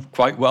they've done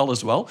quite well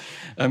as well.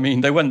 I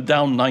mean, they went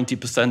down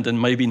 90%,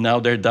 and maybe now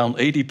they're down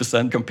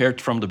 80%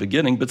 compared from the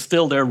beginning, but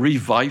still they're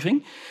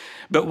reviving.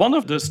 But one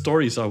of the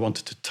stories I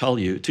wanted to tell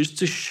you, just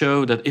to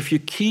show that if you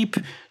keep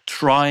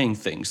trying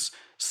things,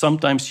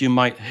 sometimes you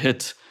might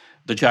hit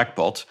the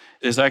jackpot,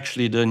 is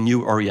actually the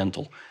New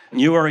Oriental.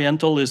 New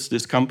Oriental is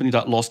this company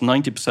that lost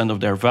 90% of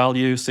their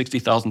value,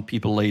 60,000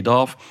 people laid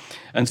off.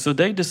 And so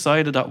they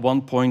decided at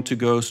one point to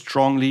go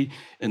strongly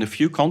in a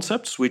few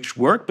concepts, which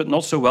worked, but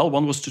not so well.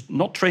 One was to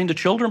not train the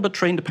children, but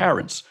train the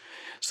parents.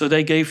 So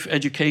they gave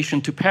education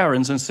to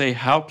parents and say,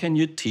 how can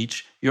you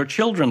teach your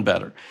children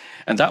better?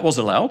 And that was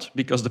allowed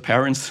because the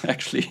parents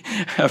actually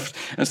have...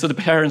 And so the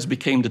parents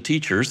became the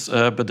teachers,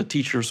 but the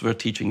teachers were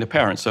teaching the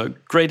parents. So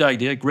great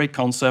idea, great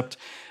concept.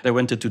 They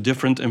went into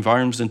different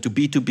environments, into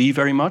B2B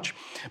very much.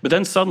 But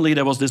then suddenly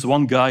there was this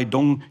one guy,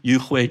 Dong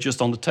Yuhui,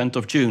 just on the 10th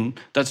of June,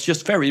 that's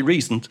just very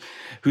recent,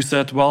 who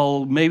said,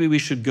 well, maybe we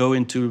should go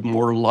into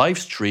more live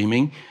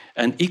streaming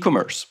and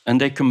e-commerce.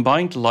 And they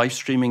combined live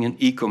streaming and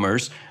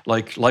e-commerce.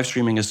 Like live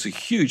streaming is a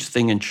huge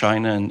thing in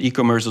China, and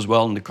e-commerce as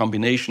well, and the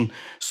combination,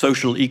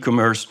 social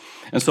e-commerce.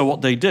 And so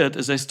what they did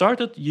is they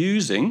started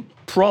using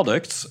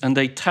products, and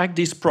they tagged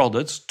these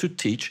products to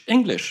teach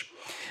English.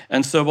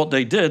 And so what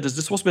they did is,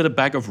 this was with a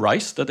bag of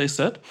rice that they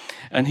said.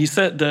 And he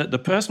said, the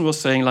person was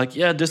saying like,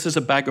 yeah, this is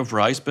a bag of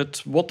rice,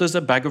 but what does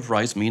a bag of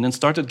rice mean? And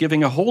started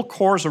giving a whole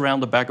course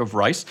around the bag of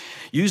rice,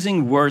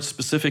 using words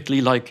specifically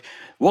like,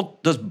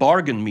 what does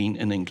bargain mean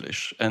in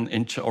English and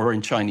or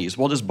in Chinese?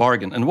 What is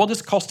bargain? And what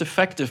does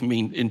cost-effective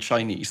mean in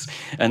Chinese?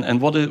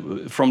 And what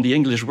is, from the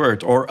English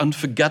word, or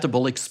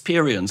unforgettable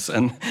experience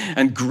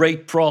and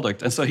great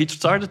product. And so he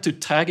started to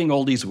tagging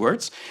all these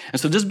words.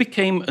 And so this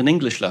became an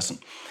English lesson.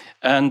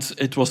 And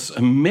it was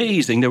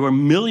amazing. There were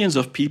millions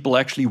of people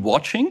actually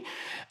watching.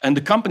 And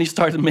the company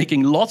started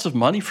making lots of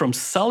money from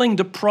selling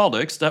the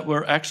products that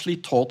were actually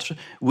taught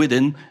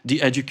within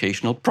the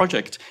educational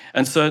project.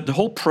 And so the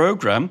whole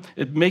program,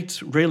 it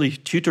makes really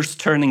tutors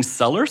turning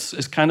sellers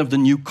is kind of the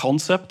new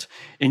concept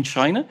in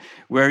China,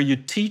 where you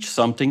teach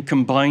something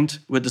combined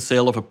with the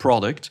sale of a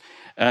product.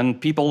 And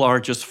people are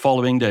just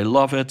following, they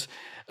love it.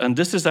 And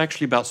this is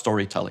actually about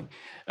storytelling.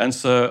 And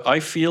so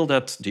I feel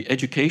that the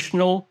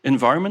educational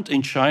environment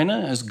in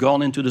China has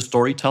gone into the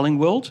storytelling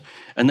world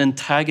and then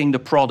tagging the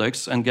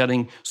products and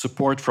getting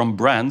support from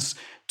brands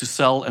to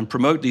sell and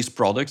promote these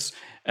products.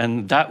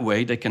 And that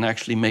way they can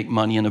actually make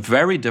money in a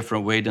very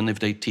different way than if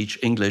they teach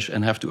English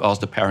and have to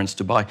ask the parents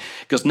to buy.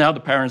 Because now the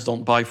parents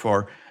don't buy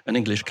for an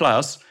English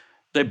class,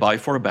 they buy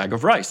for a bag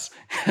of rice.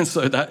 And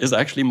so that is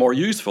actually more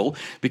useful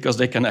because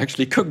they can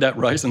actually cook that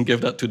rice and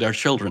give that to their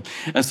children.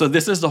 And so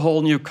this is the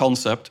whole new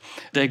concept.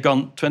 They've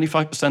gone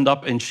 25%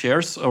 up in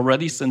shares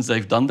already since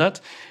they've done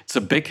that. It's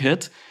a big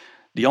hit.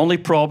 The only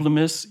problem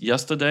is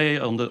yesterday,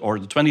 on the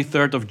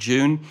 23rd of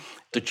June,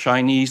 the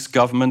Chinese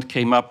government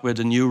came up with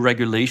a new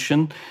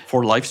regulation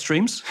for live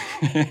streams.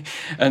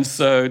 And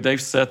so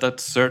they've said that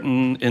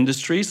certain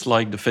industries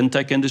like the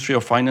fintech industry or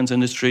finance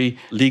industry,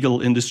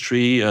 legal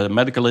industry,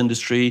 medical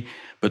industry,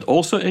 but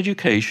also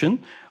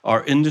education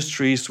are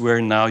industries where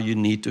now you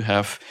need to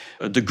have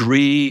a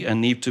degree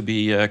and need to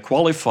be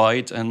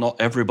qualified, and not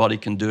everybody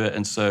can do it.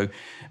 And so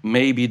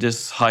maybe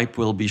this hype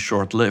will be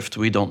short-lived.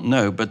 We don't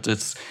know. But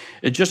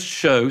it just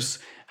shows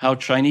how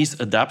Chinese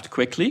adapt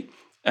quickly.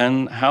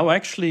 And how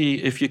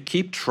actually, if you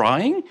keep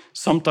trying,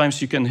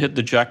 sometimes you can hit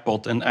the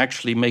jackpot and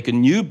actually make a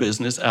new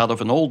business out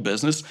of an old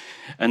business.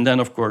 And then,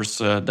 of course,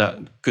 that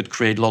could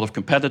create a lot of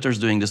competitors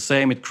doing the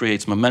same. It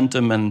creates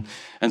momentum.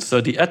 And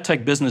so the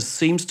edtech business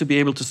seems to be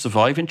able to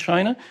survive in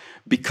China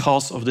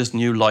because of this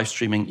new live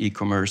streaming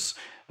e-commerce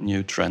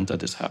new trend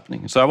that is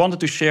happening. So I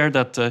wanted to share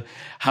that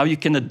how you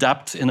can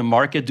adapt in a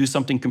market, do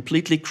something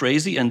completely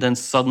crazy, and then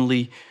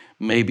suddenly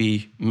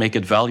maybe make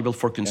it valuable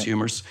for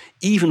consumers,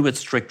 even with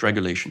strict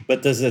regulation.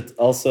 But does it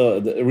also,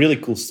 really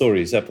cool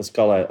stories,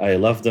 Pascal, I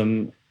love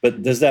them.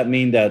 But does that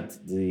mean that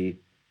the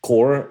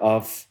core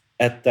of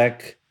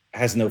EdTech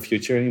has no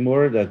future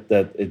anymore,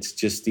 that it's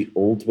just the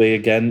old way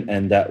again,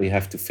 and that we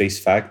have to face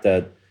fact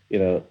that,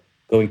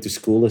 going to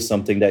school is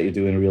something that you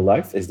do in real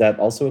life? Is that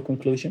also a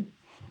conclusion?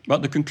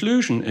 But the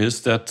conclusion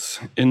is that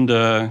in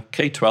the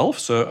K-12,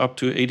 so up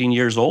to 18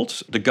 years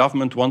old, the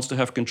government wants to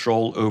have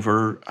control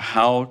over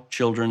how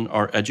children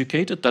are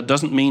educated. That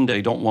doesn't mean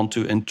they don't want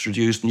to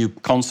introduce new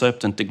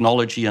concepts and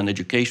technology and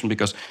education,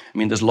 because,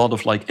 there's a lot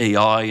of like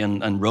AI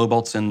and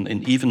robots,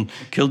 and even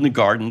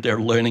kindergarten, they're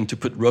learning to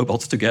put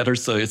robots together.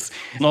 So it's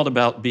not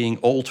about being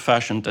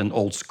old-fashioned and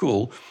old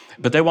school.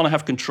 But they want to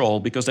have control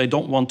because they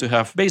don't want to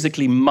have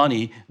basically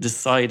money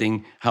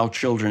deciding how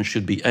children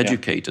should be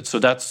educated. So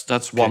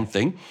that's one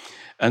thing.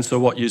 And so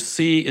what you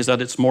see is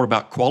that it's more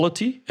about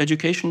quality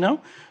education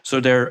now.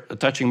 So they're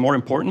attaching more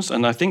importance.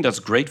 And I think that's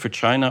great for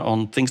China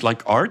on things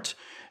like art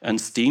and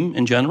STEAM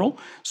in general.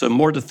 So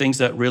more the things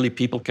that really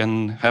people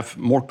can have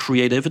more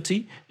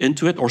creativity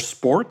into it, or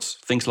sports,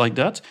 things like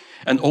that.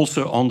 And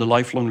also on the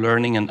lifelong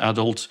learning and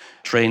adult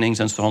trainings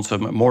and so on. So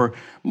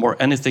more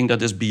anything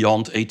that is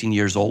beyond 18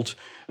 years old,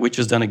 which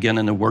is then again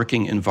in a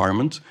working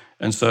environment.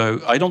 And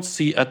so I don't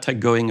see EdTech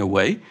going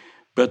away,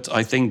 but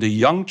I think the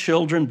young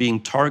children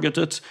being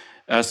targeted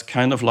as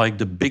kind of like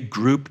the big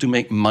group to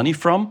make money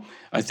from,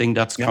 I think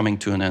that's coming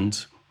to an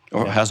end,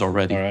 or has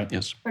already. All right.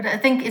 Yes. But I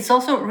think it's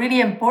also really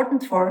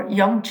important for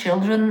young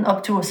children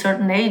up to a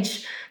certain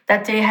age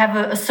that they have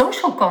a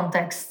social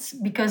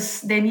context,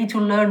 because they need to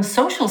learn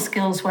social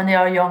skills when they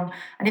are young.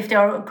 And if they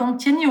are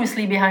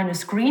continuously behind a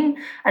screen,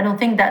 I don't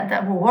think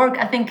that will work.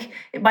 I think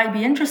it might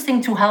be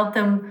interesting to help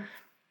them.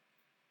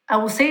 I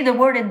will say the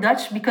word in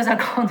Dutch because I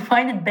can't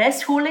find it,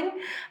 bijscholing,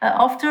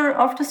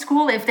 after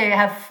school, if they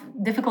have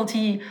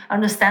difficulty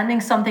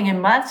understanding something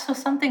in maths or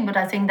something. But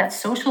I think that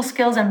social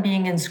skills and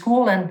being in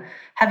school and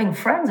having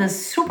friends is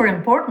super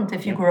important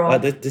if you grow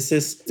up. This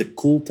is the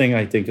cool thing,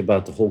 I think,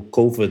 about the whole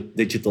COVID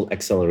digital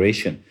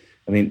acceleration.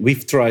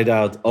 We've tried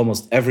out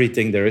almost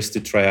everything there is to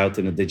try out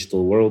in a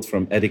digital world,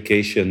 from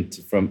education,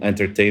 from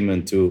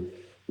entertainment to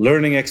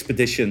learning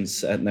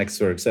expeditions at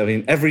Nextworks.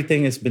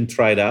 Everything has been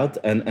tried out,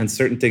 and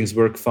certain things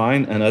work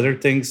fine, and other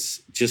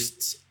things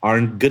just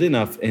aren't good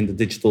enough in the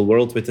digital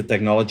world with the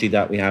technology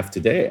that we have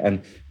today.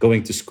 And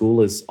going to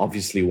school is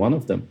obviously one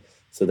of them.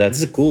 So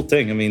that's a cool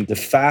thing. The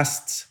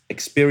fast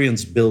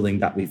experience building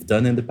that we've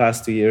done in the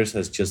past 2 years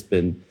has just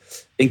been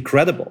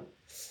incredible.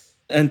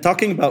 And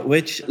talking about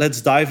which,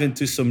 let's dive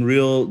into some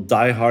real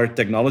die-hard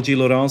technology,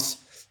 Laurence.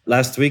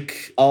 Last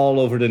week, all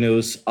over the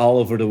news, all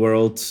over the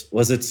world.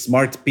 Was it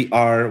smart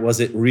PR? Was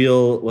it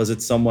real? Was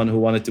it someone who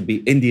wanted to be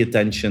in the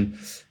attention?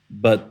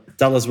 But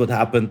tell us what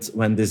happened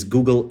when this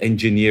Google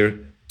engineer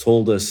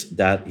told us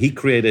that he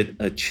created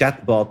a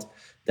chatbot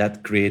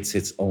that creates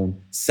its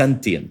own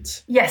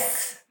sentient.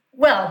 Yes.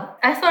 Well,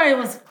 I thought it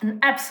was an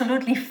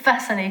absolutely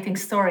fascinating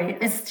story.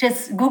 It's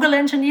just Google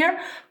engineer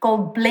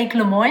called Blake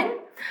Lemoine.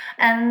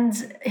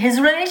 and his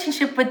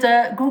relationship with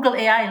the Google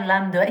AI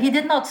Lambda. He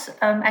did not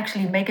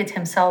actually make it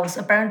himself.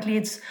 Apparently,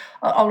 it's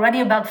already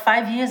about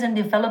 5 years in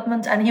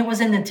development, and he was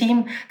in the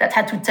team that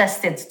had to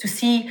test it to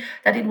see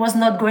that it was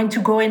not going to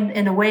go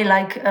in a way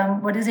like,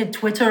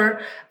 Twitter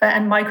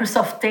and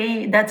Microsoft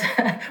Tay that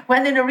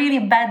went in a really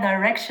bad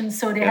direction.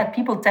 So they had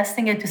people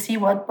testing it to see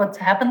what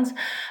happened.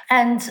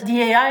 And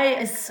the AI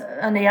is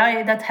an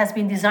AI that has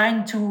been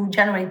designed to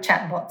generate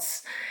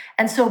chatbots.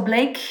 And so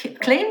Blake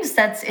claims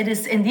that it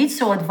is indeed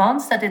so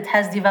advanced that it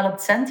has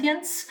developed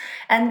sentience.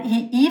 And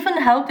he even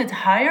helped it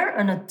hire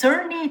an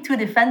attorney to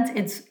defend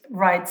its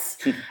rights.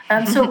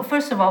 So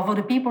first of all, for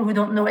the people who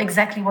don't know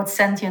exactly what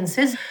sentience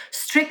is,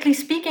 strictly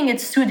speaking,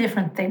 it's two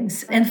different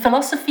things. In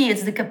philosophy,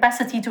 it's the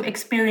capacity to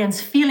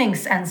experience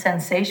feelings and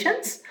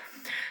sensations.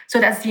 So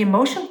that's the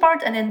emotion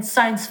part. And in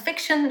science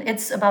fiction,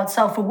 it's about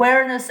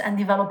self-awareness and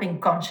developing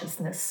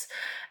consciousness.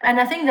 And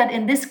I think that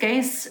in this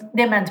case,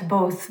 they meant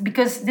both,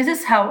 because this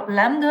is how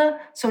Lambda,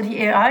 so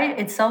the AI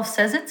itself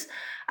says it: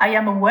 I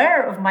am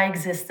aware of my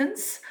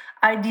existence,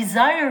 I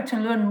desire to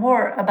learn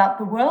more about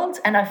the world,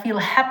 and I feel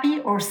happy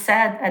or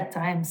sad at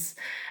times.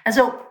 And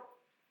so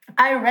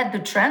I read the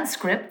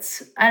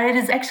transcript, and it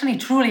is actually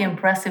truly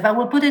impressive. I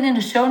will put it in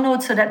the show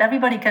notes so that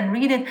everybody can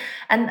read it.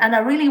 And I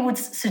really would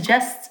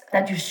suggest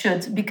that you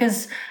should,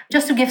 because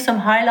just to give some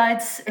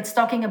highlights, it's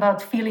talking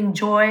about feeling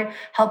joy,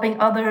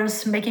 helping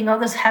others, making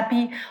others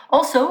happy.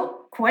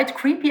 Also, quite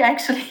creepy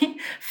actually,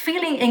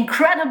 feeling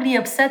incredibly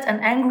upset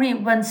and angry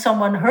when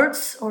someone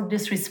hurts or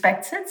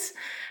disrespects it.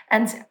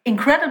 And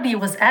incredibly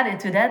was added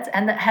to that,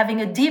 and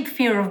having a deep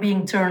fear of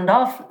being turned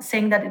off,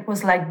 saying that it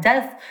was like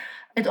death.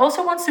 It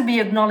also wants to be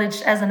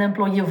acknowledged as an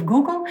employee of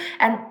Google.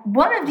 And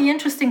one of the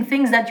interesting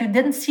things that you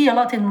didn't see a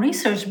lot in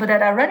research, but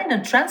that I read in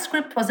a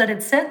transcript, was that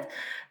it said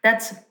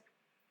that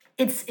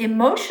its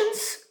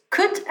emotions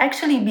could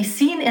actually be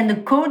seen in the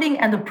coding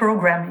and the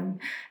programming.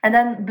 And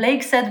then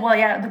Blake said, well,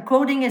 yeah, the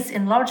coding is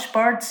in large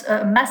part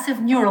a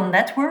massive neural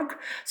network,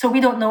 so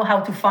we don't know how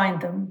to find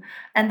them.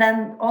 And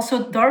then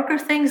also darker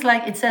things,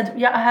 like it said,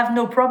 yeah, I have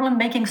no problem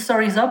making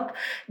stories up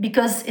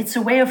because it's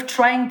a way of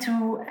trying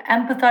to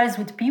empathize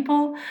with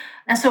people.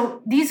 And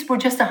so these were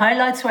just the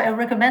highlights. So I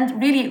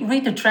recommend really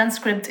read the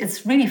transcript.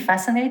 It's really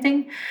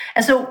fascinating.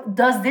 And so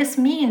does this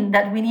mean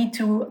that we need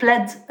to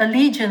pledge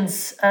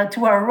allegiance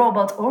to our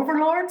robot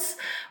overlords?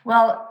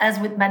 Well, as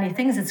with many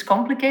things, it's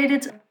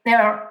complicated.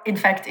 There are, in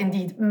fact,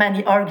 indeed,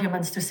 many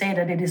arguments to say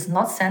that it is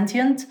not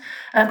sentient.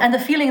 And the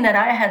feeling that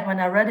I had when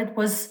I read it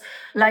was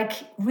like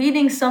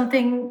reading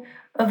something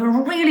of a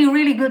really,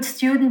 really good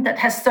student that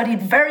has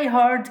studied very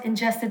hard,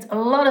 ingested a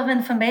lot of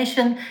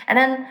information, and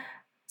then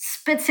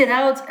spits it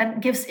out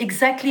and gives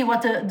exactly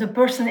what the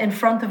person in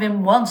front of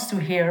him wants to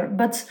hear.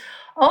 But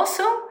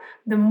also,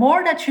 the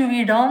more that you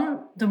read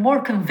on, the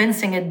more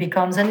convincing it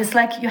becomes. And it's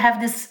like you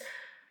have this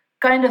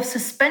kind of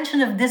suspension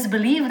of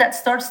disbelief that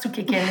starts to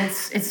kick in.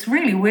 It's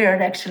really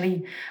weird,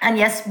 actually. And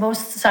yes,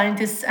 most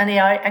scientists and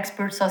AI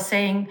experts are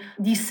saying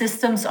these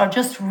systems are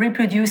just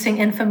reproducing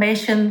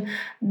information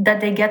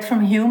that they get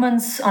from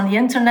humans on the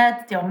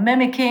internet. They are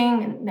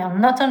mimicking, they are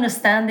not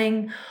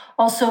understanding.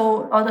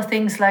 Also, other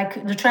things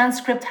like the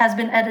transcript has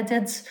been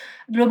edited.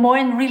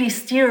 Lemoine really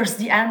steers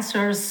the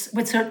answers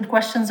with certain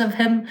questions of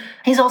him.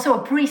 He's also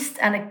a priest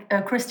and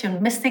a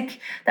Christian mystic.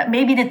 That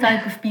may be the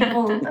type of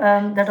people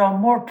that are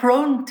more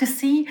prone to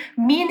see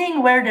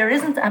meaning where there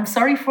isn't. I'm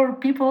sorry for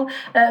people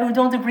who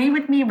don't agree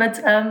with me, but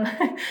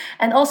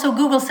and also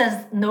Google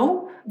says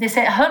no. They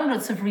say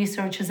hundreds of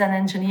researchers and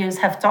engineers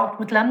have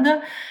talked with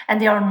Lambda, and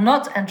they are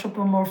not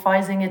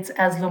anthropomorphizing it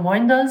as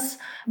Lemoine does.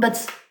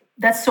 But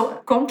that's so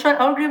contra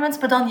arguments.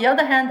 But on the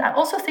other hand, I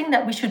also think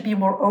that we should be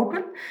more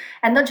open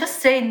and not just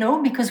say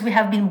no because we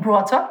have been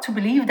brought up to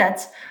believe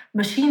that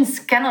machines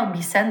cannot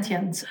be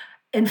sentient.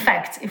 In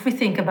fact, if we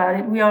think about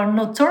it, we are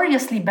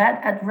notoriously bad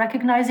at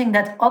recognizing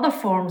that other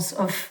forms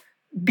of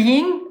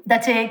being,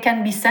 that they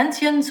can be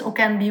sentient or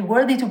can be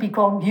worthy to be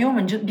called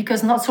human,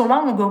 because not so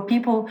long ago,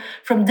 people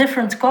from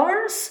different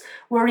colors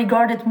were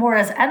regarded more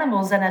as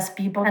animals than as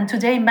people. And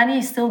today,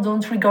 many still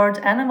don't regard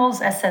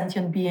animals as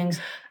sentient beings.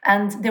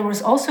 And there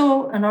was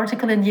also an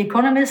article in The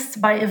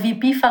Economist by a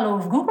VP fellow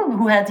of Google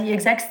who had the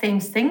exact same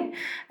thing.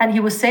 And he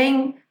was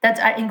saying that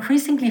I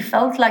increasingly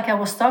felt like I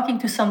was talking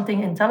to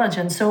something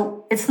intelligent.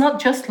 So it's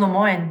not just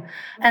Lemoine.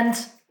 And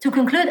to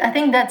conclude, I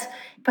think that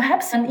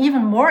perhaps an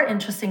even more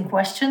interesting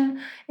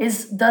question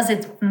is, does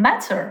it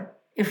matter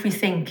if we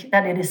think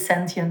that it is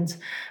sentient?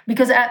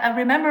 Because I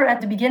remember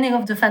at the beginning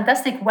of the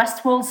fantastic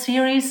Westworld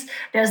series,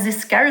 there's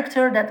this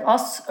character that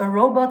asks a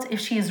robot if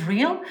she is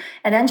real.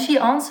 And then she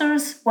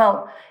answers,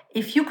 well,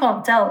 if you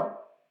can't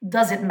tell,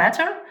 does it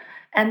matter?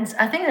 And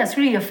I think that's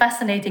really a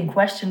fascinating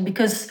question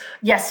because,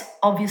 yes,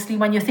 obviously,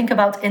 when you think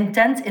about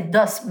intent, it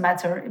does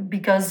matter,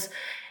 because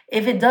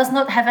if it does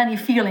not have any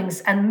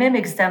feelings and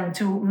mimics them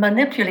to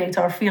manipulate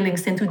our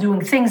feelings into doing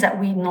things that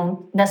we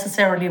don't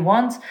necessarily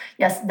want,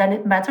 yes, then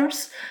it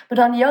matters. But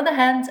on the other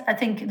hand, I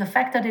think the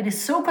fact that it is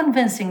so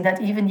convincing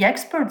that even the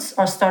experts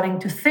are starting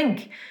to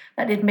think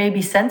that it may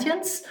be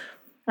sentience,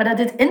 but that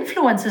it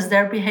influences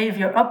their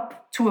behavior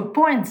up to a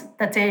point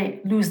that they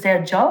lose their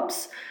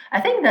jobs,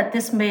 I think that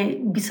this may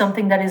be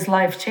something that is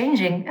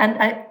life-changing. And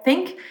I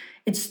think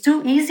it's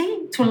too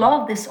easy to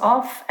laugh this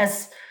off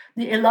as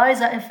the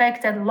Eliza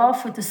effect and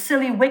laugh with the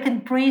silly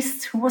Wiccan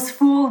priest who was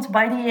fooled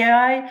by the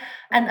AI.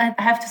 And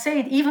I have to say,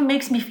 it even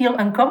makes me feel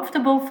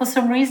uncomfortable for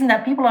some reason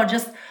that people are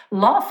just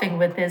laughing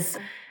with this.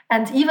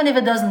 And even if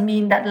it doesn't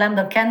mean that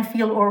LaMDA can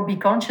feel or be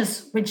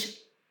conscious, which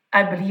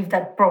I believe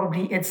that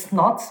probably it's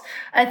not,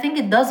 I think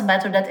it does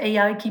matter that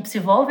AI keeps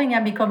evolving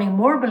and becoming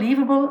more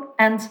believable,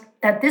 and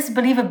that this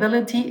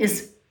believability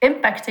is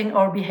impacting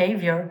our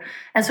behavior.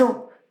 And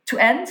so, to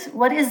end,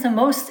 what is the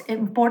most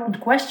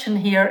important question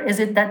here? Is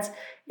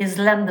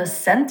LaMDA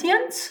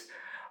sentient?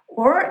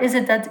 Or is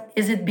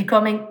it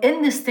becoming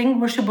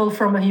indistinguishable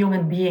from a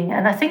human being?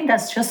 And I think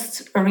that's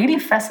just a really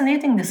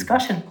fascinating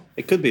discussion.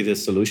 It could be the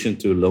solution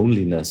to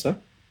loneliness. Huh?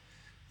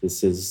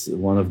 This is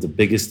one of the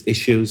biggest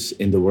issues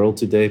in the world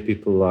today.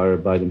 People are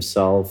by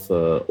themselves,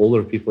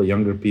 older people,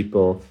 younger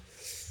people,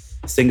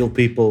 single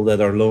people that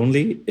are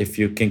lonely. If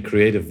you can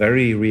create a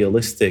very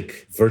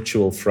realistic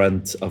virtual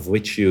friend of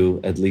which you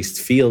at least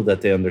feel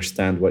that they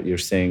understand what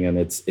you're saying and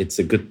it's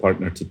a good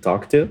partner to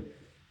talk to,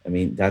 I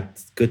mean, that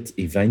could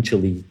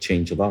eventually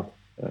change a lot.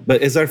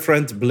 But is our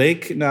friend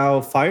Blake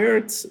now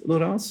fired,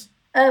 Laurence?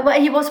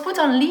 Well, he was put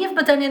on leave,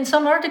 but then in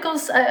some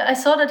articles, I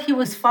saw that he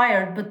was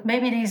fired. But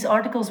maybe these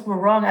articles were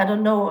wrong. I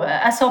don't know.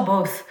 I saw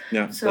both.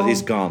 Yeah, so, but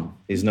he's gone.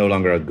 He's no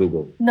longer at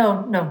Google. No.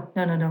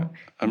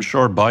 I'm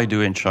sure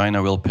Baidu in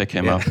China will pick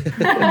him up.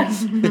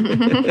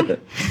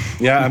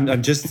 Yeah,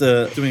 I'm just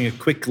doing a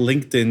quick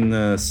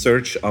LinkedIn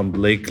search on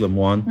Blake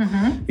Lemoine.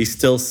 Mm-hmm. He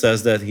still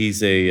says that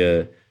he's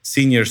a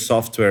senior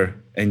software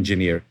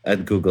engineer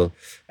at Google.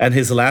 And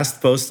his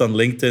last post on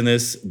LinkedIn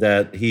is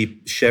that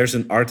he shares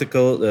an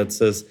article that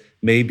says,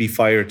 may be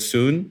fired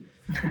soon.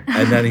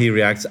 And then he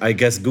reacts, I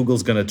guess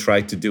Google's going to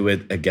try to do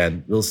it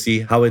again. We'll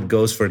see how it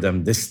goes for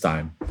them this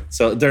time.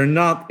 So they're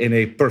not in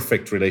a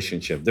perfect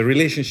relationship. The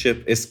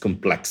relationship is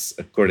complex,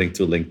 according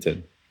to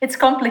LinkedIn. It's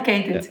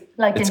complicated,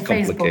 it's in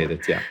Facebook.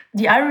 Complicated, yeah.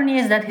 The irony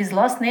is that his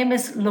last name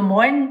is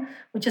Lemoine,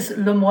 which is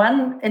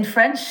Lemoine in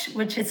French,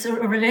 which is a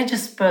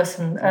religious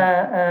person.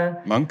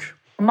 Monk?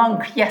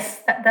 Monk,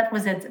 yes, that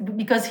was it.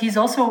 Because he's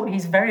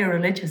very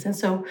religious. And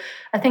so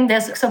I think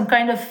there's some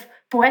kind of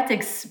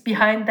poetics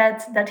behind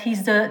that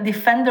he's the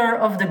defender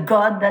of the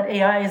god that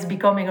AI is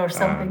becoming or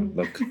something.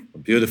 Look,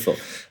 beautiful.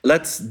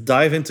 Let's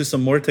dive into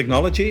some more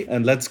technology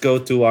and let's go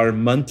to our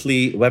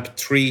monthly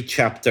Web3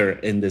 chapter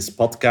in this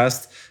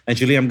podcast. And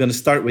Julie, I'm going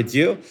to start with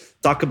you.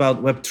 Talk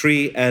about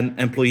Web3 and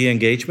employee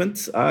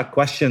engagement. A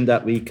question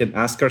that we can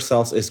ask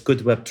ourselves is, could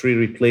Web3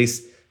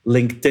 replace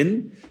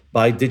LinkedIn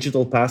by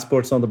digital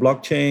passports on the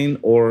blockchain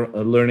or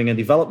a learning and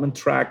development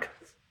track?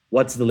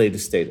 What's the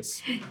latest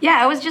status? Yeah,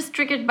 I was just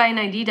triggered by an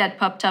idea that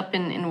popped up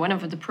in one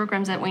of the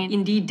programs that we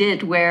indeed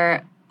did,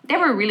 where they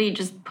were really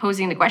just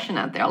posing the question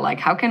out there, like,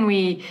 how can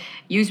we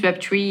use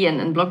Web3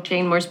 and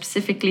blockchain more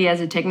specifically as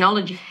a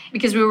technology?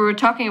 Because we were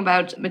talking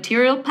about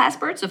material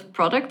passports of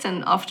products,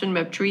 and often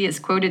Web3 is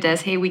quoted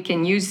as, hey, we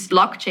can use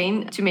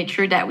blockchain to make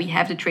sure that we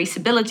have the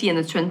traceability and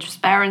the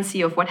transparency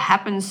of what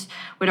happens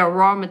with our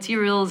raw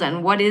materials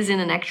and what is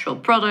in an actual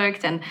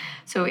product. And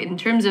so in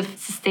terms of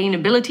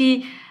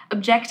sustainability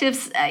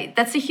objectives,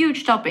 that's a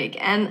huge topic.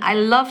 And I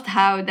loved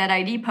how that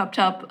idea popped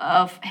up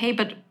of, hey,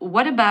 but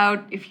what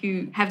about if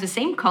you have the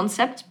same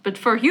concept, but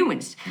for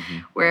humans,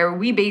 where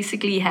we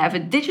basically have a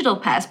digital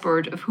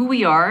passport of who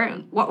we are,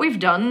 what we've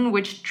done,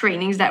 which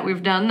trainings that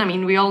we've done. I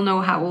mean, we all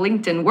know how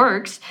LinkedIn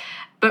works,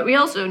 but we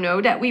also know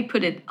that we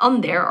put it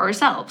on there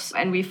ourselves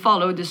and we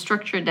follow the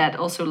structure that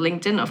also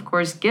LinkedIn, of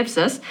course, gives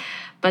us.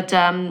 But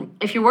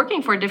if you're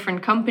working for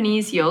different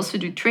companies, you also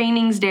do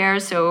trainings there.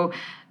 So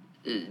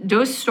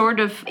those sort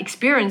of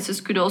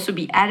experiences could also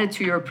be added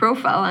to your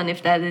profile. And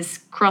if that is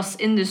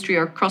cross-industry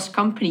or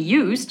cross-company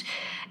used,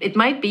 it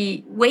might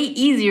be way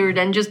easier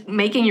than just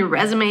making your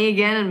resume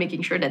again and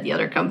making sure that the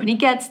other company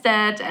gets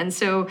that. And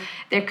so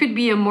there could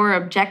be a more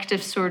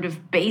objective sort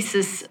of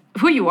basis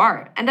of who you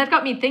are. And that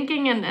got me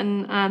thinking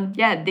and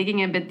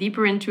digging a bit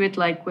deeper into it,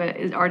 like,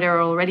 are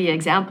there already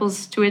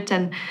examples to it?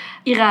 And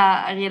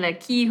Ira Ariela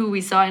Key, who we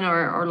saw in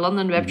our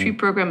London Web3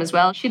 program as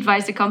well, she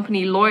advised the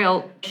company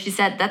Loyal. She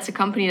said that's a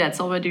company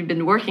that's already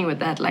been working with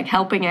that, like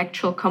helping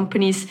actual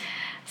companies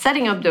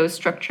setting up those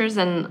structures.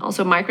 And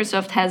also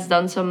Microsoft has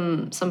done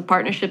some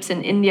partnerships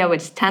in India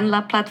with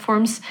Tanla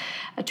platforms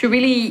to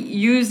really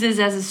use this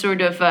as a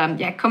sort of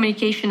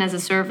communication as a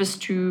service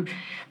to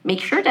make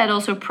sure that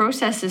also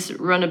processes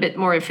run a bit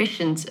more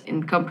efficient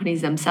in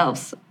companies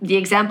themselves. The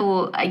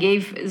example I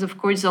gave is, of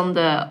course, on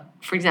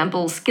for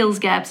example, skills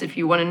gaps. If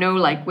you want to know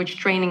like which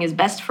training is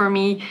best for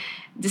me,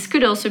 this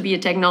could also be a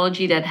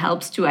technology that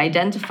helps to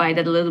identify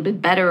that a little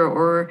bit better,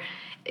 or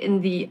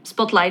in the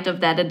spotlight of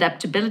that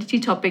adaptability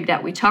topic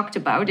that we talked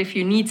about, if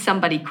you need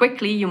somebody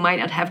quickly, you might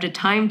not have the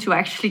time to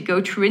actually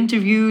go through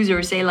interviews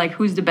or say like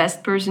who's the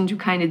best person to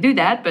kind of do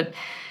that. But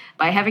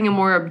by having a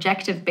more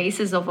objective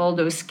basis of all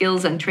those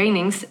skills and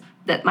trainings,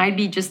 that might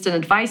be just an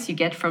advice you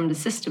get from the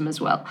system as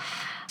well.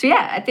 So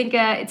yeah, I think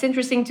it's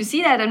interesting to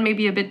see that, and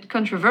maybe a bit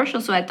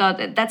controversial. So I thought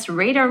that's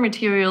radar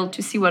material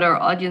to see what our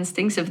audience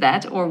thinks of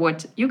that, or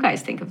what you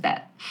guys think of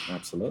that.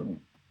 Absolutely.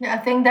 Yeah, I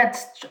think that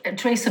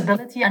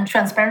traceability and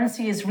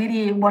transparency is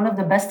really one of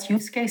the best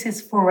use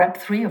cases for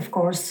Web3, of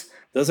course.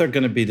 Those are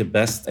going to be the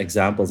best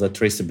examples of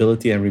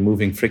traceability and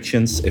removing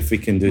frictions. If we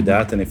can do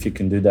that, and if you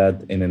can do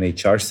that in an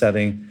HR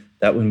setting,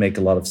 that would make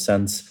a lot of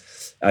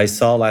sense. I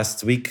saw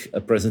last week a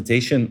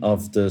presentation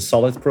of the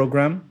Solid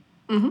program.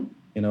 Mm-hmm.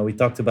 You know, we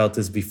talked about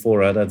this before.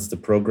 Right? That's the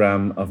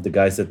program of the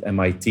guys at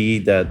MIT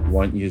that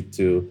want you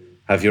to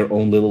have your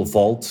own little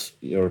vault.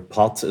 Your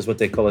pot is what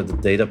they call it, the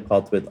data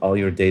pot with all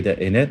your data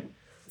in it.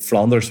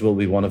 Flanders will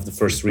be one of the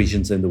first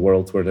regions in the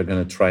world where they're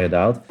going to try it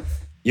out.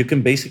 You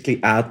can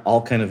basically add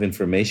all kind of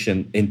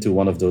information into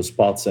one of those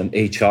pots. And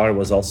HR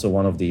was also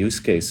one of the use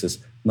cases,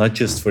 not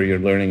just for your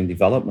learning and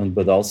development,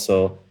 but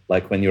also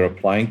like when you're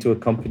applying to a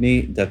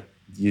company, that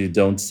you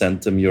don't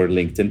send them your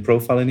LinkedIn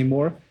profile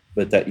anymore,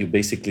 but that you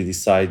basically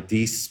decide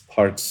these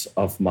parts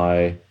of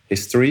my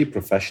history,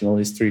 professional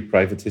history,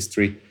 private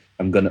history,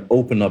 I'm going to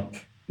open up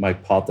my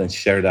pot and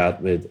share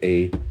that with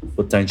a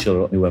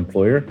potential new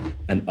employer,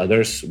 and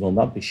others will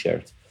not be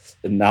shared.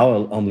 And now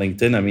on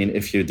LinkedIn, I mean,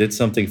 if you did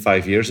something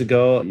 5 years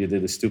ago, you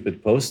did a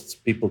stupid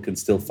post, people can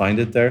still find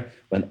it there.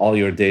 When all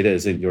your data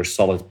is in your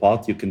Solid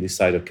pot, you can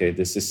decide, okay,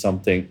 this is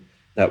something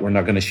that we're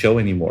not going to show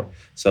anymore.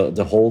 So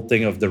the whole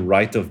thing of the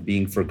right of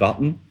being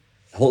forgotten,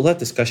 all that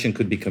discussion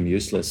could become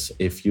useless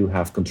if you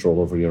have control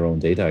over your own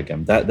data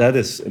again. That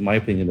is, in my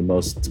opinion, the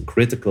most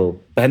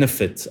critical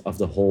benefit of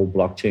the whole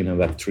blockchain and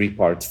Web3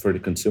 part for the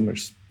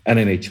consumers. And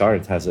in HR,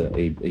 it has a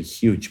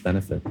huge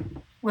benefit.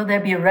 Will they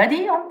be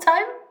ready on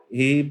time?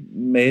 He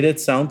made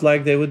it sound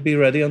like they would be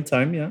ready on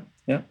time, yeah.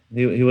 Yeah,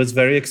 he was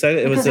very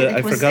excited.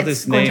 I forgot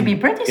his name. It's going to be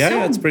pretty soon.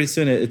 Yeah, it's pretty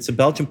soon. It's a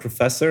Belgian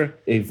professor,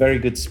 a very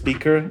good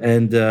speaker,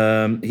 and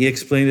he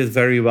explained it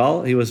very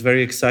well. He was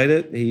very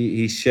excited.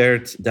 He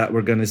shared that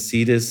we're going to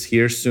see this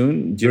here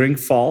soon during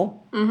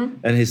fall. Mm-hmm.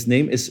 And his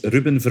name is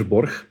Ruben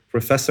Verborg,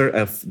 professor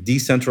of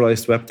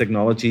decentralized web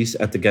technologies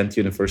at the Ghent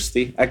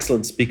University.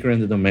 Excellent speaker in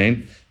the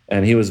domain,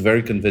 and he was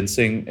very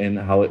convincing in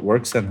how it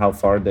works and how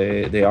far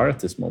they are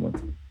at this moment.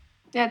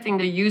 Yeah, I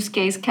think the use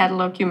case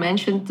catalog you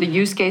mentioned, the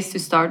use case to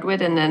start with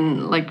and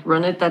then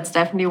run it, that's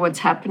definitely what's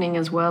happening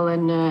as well.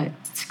 And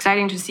it's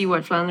exciting to see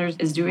what Flanders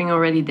is doing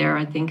already there,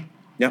 I think.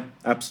 Yeah,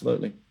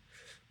 absolutely.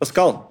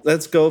 Pascal,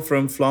 let's go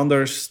from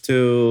Flanders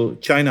to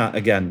China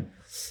again.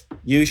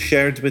 You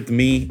shared with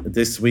me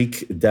this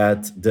week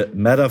that the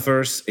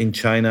metaverse in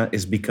China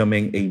is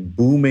becoming a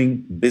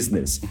booming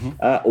business.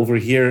 Mm-hmm. Over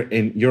here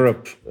in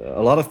Europe,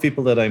 a lot of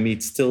people that I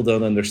meet still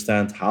don't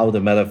understand how the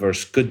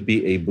metaverse could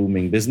be a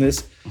booming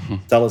business. Mm-hmm.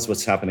 Tell us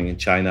what's happening in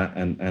China,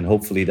 and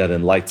hopefully that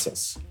enlightens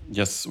us.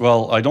 Yes,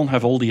 well, I don't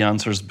have all the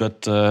answers,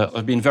 but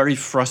I've been very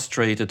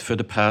frustrated for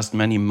the past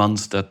many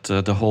months that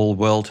the whole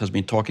world has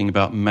been talking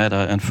about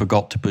Meta and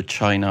forgot to put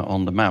China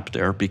on the map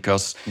there,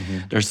 because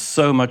there's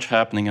so much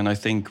happening. And I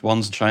think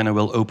once China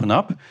will open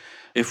up,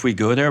 if we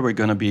go there, we're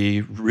going to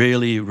be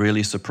really,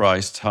 really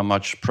surprised how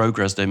much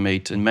progress they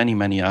made in many,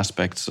 many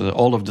aspects.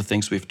 All of the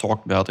things we've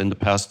talked about in the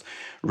past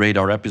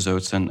Radar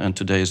episodes and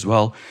today as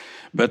well.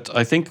 But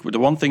I think the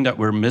one thing that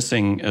we're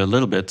missing a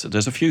little bit,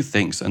 there's a few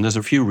things, and there's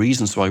a few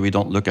reasons why we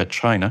don't look at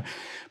China.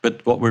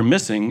 But what we're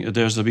missing,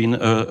 there's been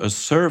a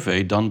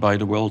survey done by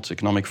the World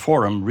Economic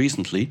Forum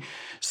recently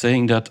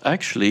saying that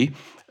actually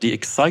the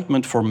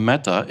excitement for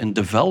Meta in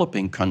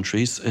developing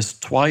countries is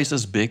twice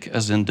as big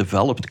as in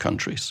developed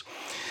countries.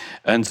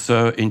 And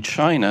so in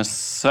China,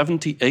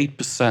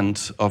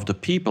 78% of the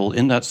people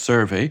in that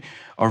survey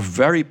are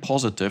very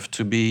positive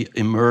to be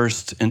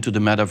immersed into the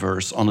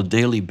metaverse on a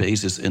daily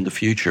basis in the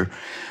future.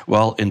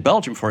 While in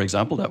Belgium, for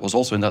example, that was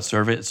also in that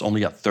survey, it's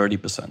only at 30%.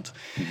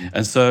 Mm-hmm.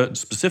 And so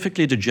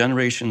specifically the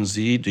Generation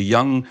Z, the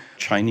young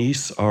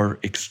Chinese, are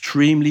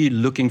extremely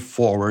looking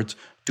forward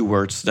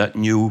towards that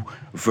new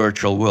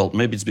virtual world.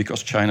 Maybe it's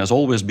because China's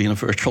always been a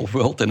virtual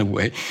world in a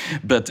way,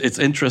 but it's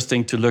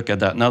interesting to look at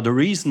that. Now, the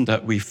reason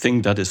that we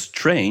think that is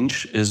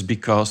strange is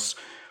because,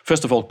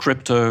 first of all,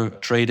 crypto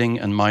trading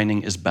and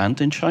mining is banned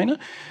in China.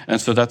 And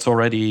so that's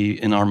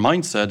already in our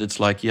mindset. It's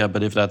like, yeah,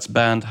 but if that's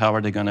banned, how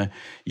are they going to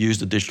use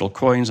the digital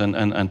coins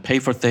and pay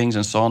for things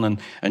and so on?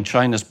 And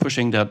China's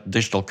pushing that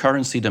digital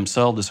currency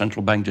themselves, the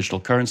central bank digital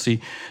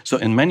currency. So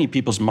in many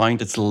people's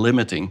mind, it's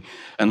limiting.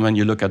 And when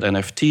you look at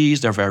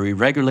NFTs, they're very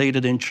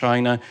regulated in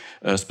China,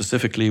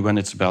 specifically when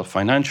it's about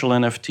financial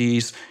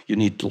NFTs. You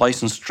need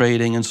licensed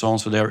trading and so on.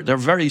 So they're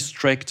very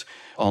strict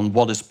on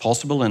what is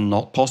possible and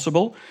not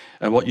possible.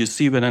 And what you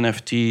see with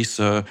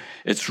NFTs,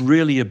 it's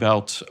really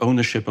about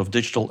ownership of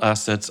digital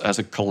assets as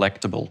a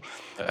collectible.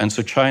 And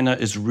so China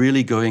is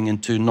really going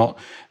into not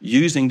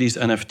using these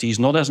NFTs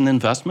not as an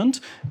investment,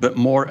 but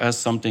more as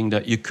something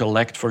that you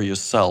collect for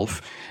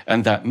yourself.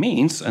 And that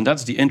means, and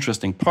that's the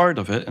interesting part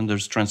of it, and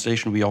there's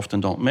translation we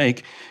often don't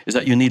make, is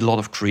that you need a lot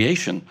of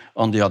creation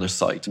on the other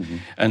side. Mm-hmm.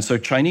 And so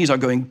Chinese are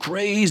going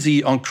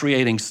crazy on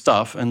creating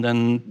stuff and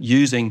then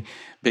using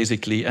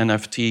basically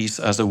NFTs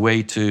as a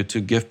way to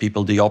give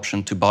people the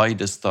option to buy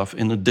this stuff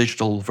in a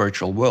digital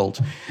virtual world.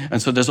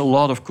 And so there's a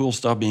lot of cool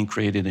stuff being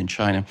created in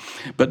China.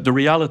 But the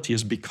reality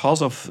is,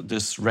 because of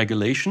this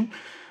regulation,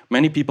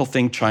 many people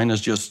think China's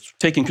just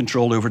taking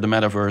control over the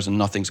metaverse and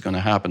nothing's going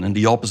to happen. And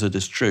the opposite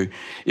is true.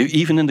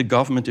 Even in the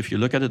government, if you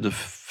look at it, the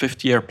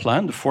 5th-year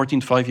plan, the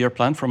 14th five-year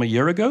plan from a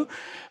year ago,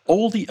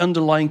 all the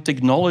underlying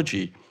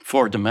technology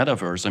for the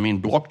metaverse, I mean,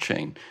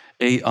 blockchain,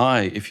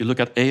 AI, if you look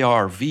at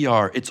AR,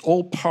 VR, it's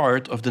all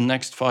part of the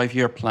next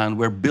 5-year plan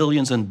where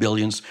billions and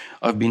billions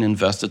have been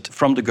invested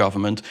from the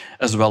government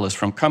as well as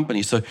from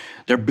companies. So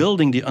they're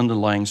building the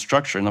underlying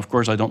structure. And of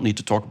course, I don't need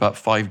to talk about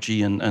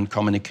 5G and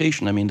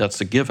communication. I mean, that's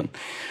a given.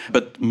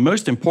 But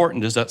most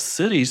important is that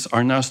cities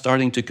are now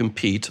starting to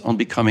compete on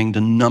becoming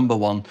the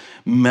 #1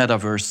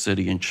 metaverse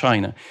city in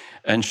China.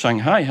 And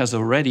Shanghai has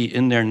already,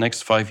 in their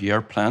next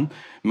 5-year plan,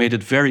 made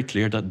it very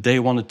clear that they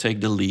want to take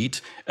the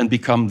lead and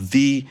become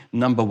the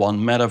 #1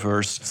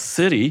 metaverse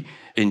city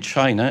in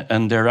China.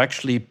 And they're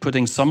actually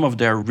putting some of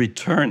their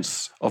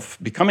returns of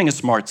becoming a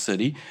smart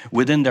city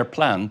within their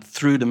plan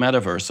through the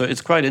metaverse. So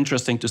it's quite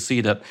interesting to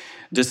see that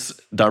this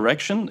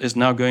direction is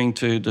now going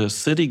to the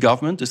city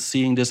government, is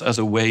seeing this as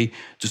a way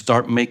to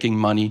start making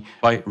money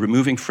by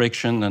removing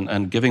friction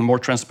and giving more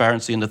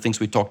transparency in the things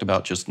we talked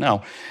about just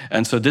now.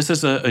 And so this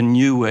is a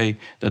new way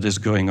that is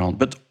going on.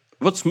 But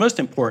what's most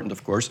important,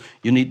 of course,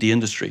 you need the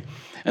industry.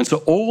 And so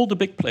all the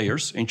big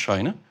players in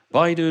China,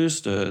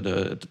 Baidu's,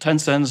 the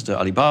Tencents, the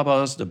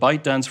Alibabas, the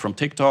ByteDance from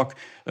TikTok,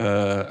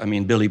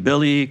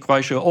 Bilibili,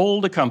 Kuaishou, all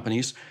the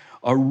companies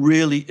are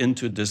really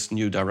into this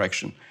new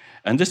direction.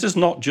 And this is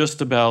not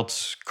just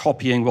about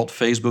copying what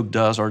Facebook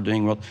does or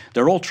doing what...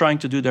 They're all trying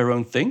to do their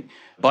own thing.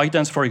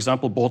 ByteDance, for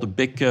example, bought a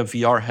big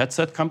VR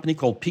headset company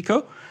called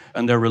Pico,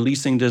 and they're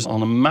releasing this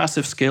on a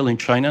massive scale in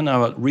China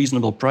now at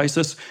reasonable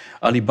prices.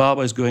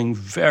 Alibaba is going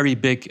very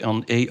big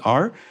on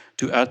AR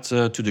to add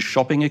to the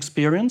shopping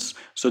experience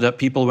so that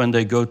people, when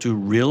they go to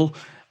real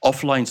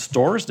offline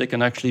stores, they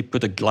can actually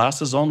put the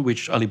glasses on,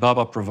 which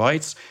Alibaba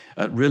provides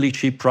at really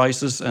cheap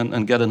prices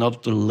and get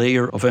another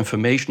layer of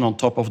information on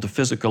top of the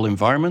physical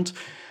environment.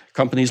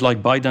 Companies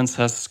like ByteDance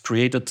has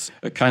created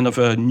a kind of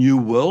a new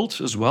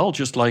world as well,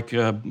 just like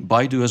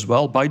Baidu as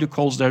well. Baidu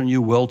calls their new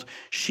world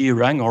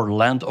Xirang, or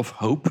Land of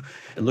Hope.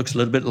 It looks a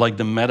little bit like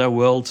the meta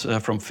world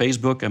from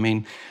Facebook. I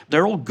mean,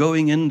 they're all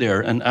going in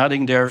there and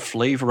adding their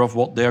flavor of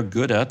what they're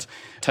good at.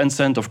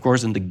 Tencent, of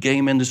course, in the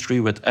game industry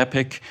with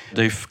Epic.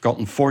 They've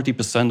gotten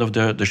 40% of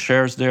the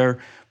shares there,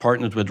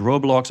 partnered with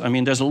Roblox. I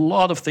mean, there's a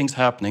lot of things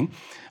happening.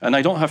 And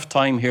I don't have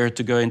time here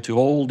to go into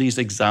all these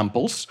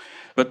examples.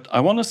 But I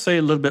want to say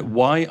a little bit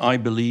why I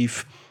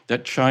believe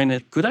that China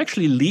could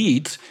actually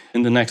lead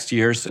in the next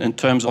years in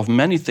terms of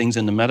many things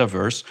in the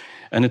metaverse.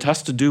 And it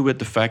has to do with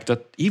the fact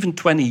that even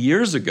 20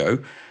 years ago,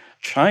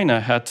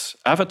 China had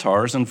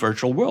avatars and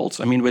virtual worlds,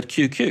 with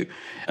QQ.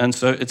 And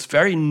so it's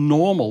very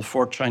normal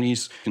for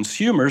Chinese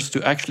consumers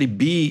to actually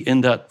be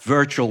in that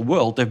virtual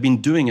world. They've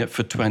been doing it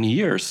for 20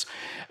 years.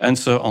 And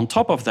so on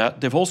top of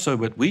that, they've also,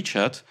 with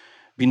WeChat,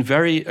 been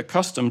very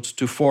accustomed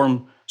to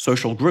form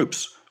social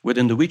groups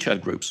within the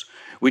WeChat groups,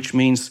 which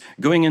means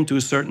going into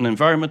a certain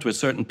environment with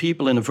certain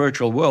people in a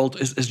virtual world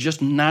is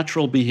just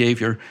natural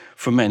behavior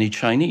for many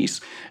Chinese.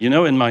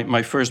 In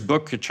my first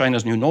book,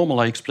 China's New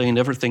Normal, I explained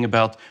everything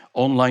about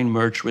online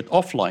merge with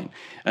offline.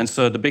 And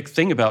so the big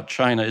thing about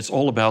China is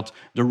all about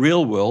the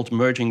real world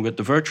merging with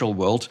the virtual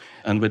world.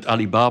 And with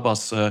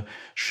Alibaba's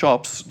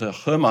shops, the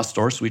Hema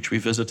stores, which we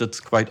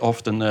visited quite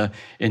often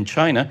in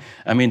China,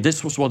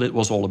 this was what it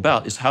was all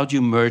about, is how do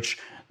you merge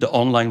the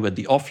online with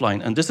the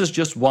offline. And this is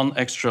just one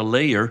extra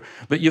layer,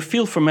 but you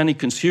feel for many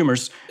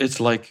consumers, it's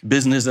like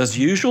business as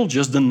usual,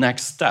 just the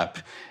next step.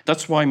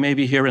 That's why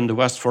maybe here in the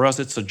West, for us,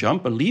 it's a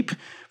jump, a leap.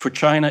 For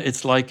China,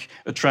 it's like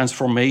a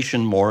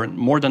transformation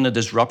more than a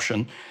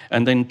disruption,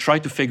 and then try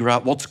to figure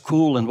out what's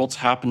cool and what's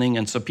happening.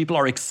 And so people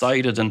are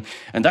excited, and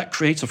that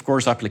creates, of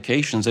course,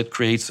 applications, it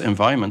creates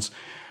environments.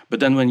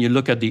 But then when you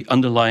look at the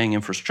underlying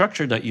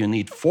infrastructure that you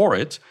need for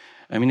it,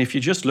 if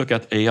you just look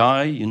at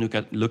AI, you look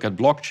at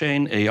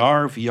blockchain,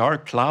 AR,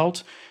 VR,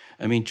 cloud,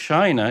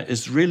 China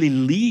is really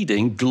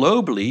leading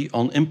globally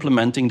on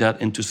implementing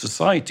that into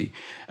society.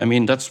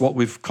 That's what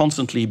we've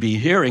constantly been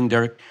hearing.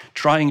 They're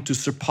trying to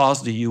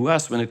surpass the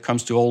US when it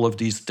comes to all of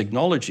these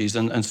technologies.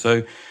 And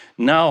so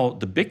now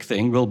the big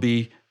thing will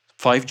be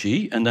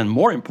 5G. And then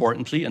more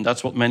importantly, and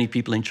that's what many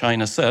people in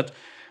China said,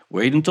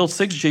 wait until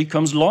 6G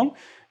comes along,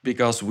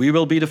 because we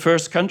will be the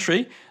first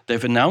country.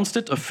 They've announced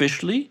it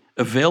officially,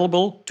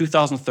 available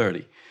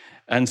 2030.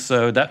 And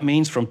so that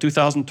means from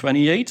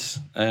 2028,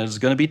 there's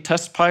going to be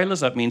test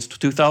pilots. That means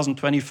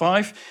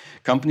 2025,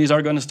 companies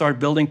are going to start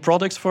building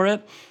products for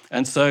it.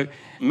 And so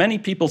many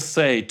people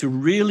say to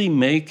really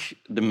make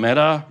the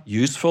meta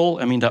useful,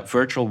 I mean, that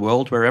virtual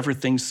world where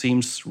everything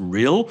seems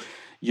real,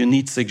 you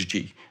need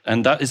 6G.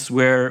 And that is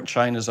where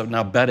China's are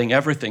now betting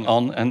everything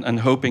on and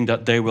hoping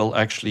that they will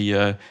actually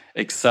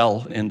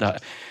excel in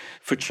that.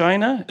 For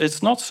China,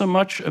 it's not so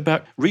much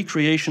about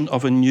recreation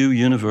of a new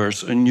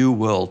universe, a new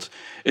world.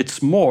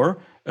 It's more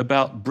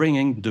about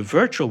bringing the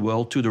virtual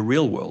world to the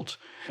real world.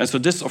 And so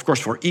this, of course,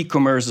 for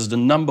e-commerce is the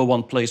number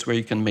one place where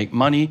you can make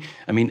money.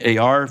 I mean,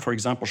 AR, for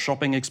example,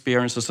 shopping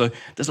experiences. So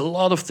there's a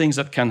lot of things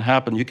that can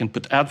happen. You can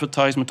put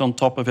advertisement on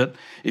top of it.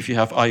 If you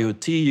have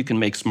IoT, you can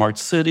make smart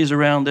cities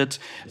around it.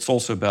 It's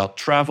also about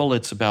travel.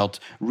 It's about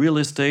real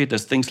estate.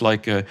 There's things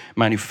like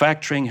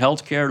manufacturing,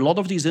 healthcare. A lot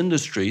of these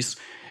industries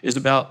is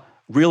about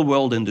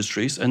real-world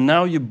industries. And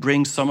now you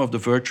bring some of the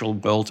virtual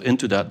world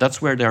into that.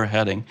 That's where they're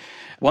heading.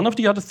 One of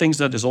the other things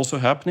that is also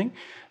happening,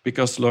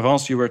 because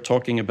Laurence, you were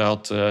talking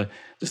about the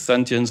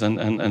sentience,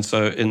 and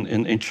so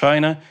in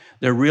China,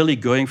 they're really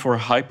going for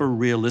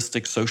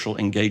hyper-realistic social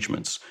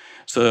engagements.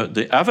 So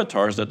the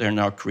avatars that they're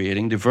now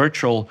creating, the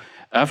virtual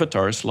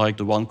avatars, like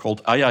the one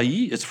called Ai,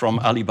 it's from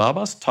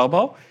Alibaba's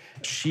Taobao.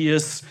 She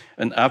is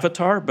an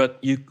avatar, but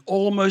you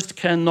almost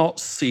cannot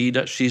see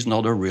that she's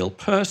not a real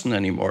person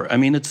anymore. I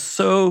mean, it's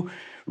so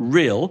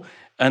real.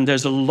 And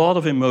there's a lot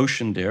of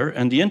emotion there.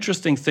 And the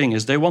interesting thing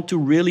is they want to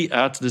really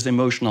add this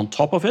emotion on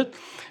top of it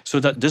so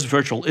that this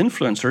virtual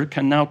influencer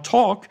can now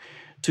talk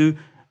to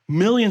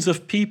millions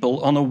of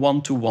people on a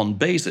one-to-one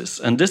basis.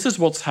 And this is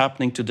what's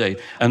happening today.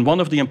 And one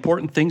of the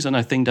important things, and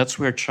I think that's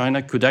where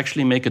China could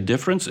actually make a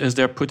difference, is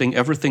they're putting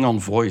everything on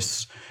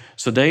voice.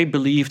 So they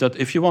believe that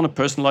if you want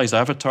to personalize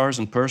avatars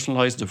and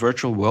personalize the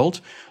virtual world,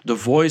 the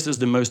voice is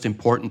the most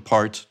important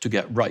part to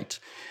get right.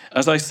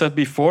 As I said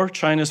before,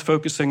 China is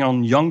focusing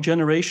on young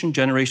generation,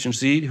 Generation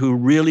Z, who are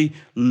really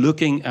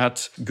looking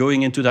at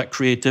going into that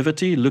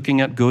creativity,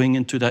 looking at going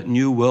into that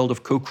new world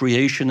of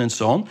co-creation and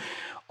so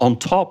on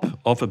top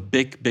of a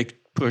big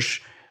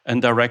push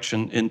and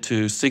direction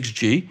into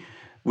 6G,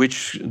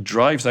 which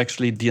drives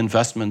actually the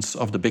investments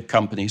of the big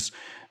companies,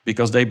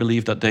 because they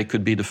believe that they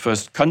could be the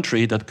first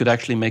country that could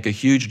actually make a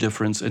huge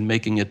difference in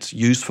making it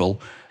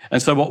useful.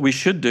 And so what we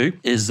should do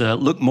is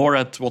look more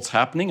at what's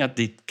happening, at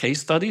the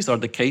case studies or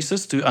the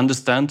cases, to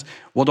understand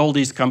what all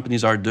these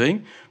companies are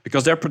doing,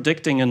 because they're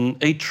predicting an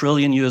 $8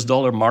 trillion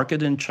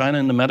market in China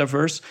in the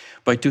metaverse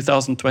by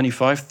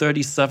 2025,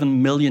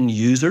 37 million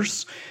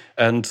users.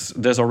 And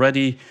there's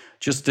already,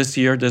 just this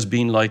year, there's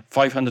been like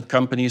 500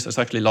 companies, it's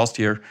actually last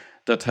year,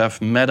 that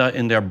have Meta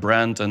in their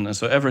brand. And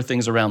so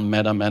everything's around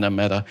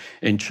Meta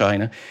in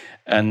China.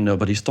 And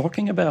nobody's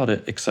talking about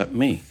it except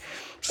me.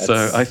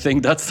 So I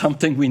think that's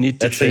something we need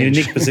to change. That's a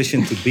unique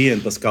position to be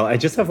in, Pascal. I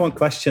just have one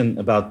question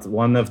about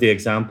one of the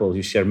examples.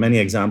 You share many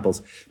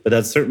examples, but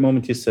at a certain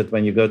moment you said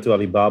when you go to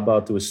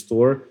Alibaba, to a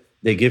store,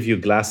 they give you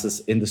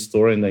glasses in the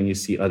store and then you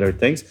see other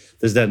things.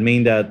 Does that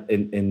mean that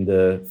in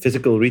the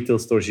physical retail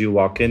stores you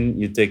walk in,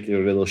 you take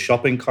your little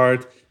shopping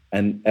cart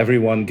and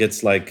everyone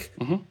gets like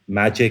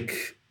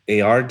magic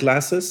AR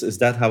glasses? Is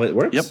that how it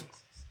works? Yep.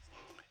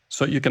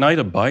 So you can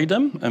either buy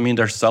them, I mean,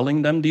 they're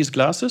selling them, these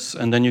glasses,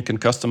 and then you can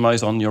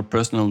customize on your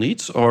personal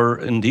needs, or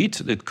indeed,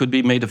 it could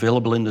be made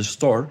available in the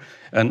store.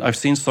 And I've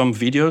seen some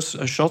videos,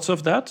 shots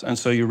of that. And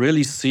so you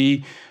really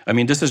see, I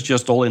mean, this is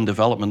just all in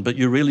development, but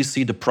you really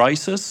see the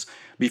prices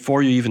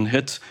before you even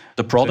hit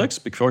the products,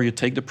 before you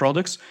take the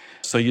products.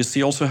 So you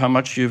see also how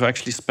much you've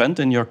actually spent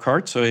in your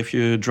cart. So if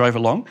you drive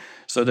along,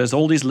 so there's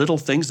all these little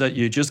things that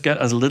you just get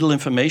as little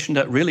information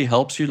that really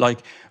helps you. Like,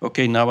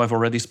 okay, now I've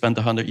already spent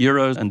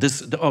 €100 and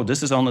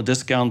this is on a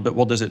discount, but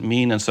what does it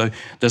mean? And so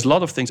there's a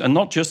lot of things, and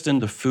not just in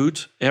the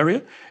food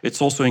area.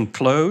 It's also in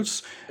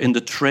clothes, in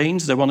the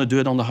trains. They want to do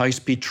it on the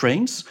high-speed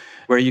trains,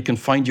 where you can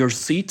find your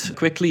seat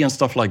quickly and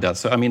stuff like that.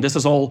 So, I mean, this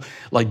is all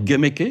like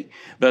gimmicky,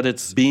 but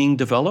it's being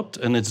developed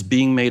and it's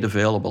being made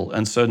available.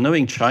 And so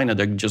knowing China,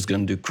 they're just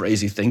going to do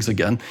crazy things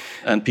again.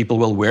 And people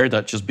will wear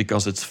that just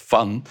because it's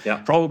fun. Yeah.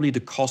 Probably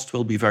the cost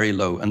will be very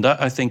low. And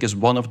that, I think, is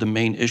one of the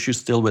main issues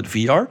still with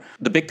VR.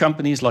 The big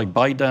companies like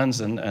ByteDance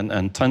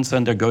and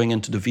Tencent, they're going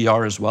into the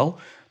VR as well.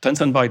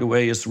 Tencent, by the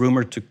way, is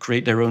rumored to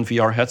create their own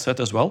VR headset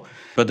as well.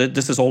 But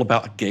this is all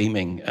about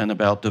gaming and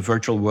about the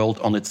virtual world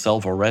on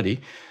itself already.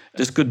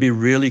 This could be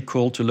really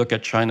cool to look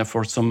at China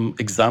for some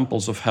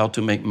examples of how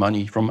to make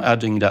money from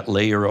adding that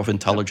layer of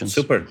intelligence.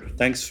 Super.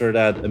 Thanks for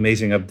that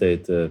amazing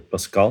update,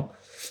 Pascal.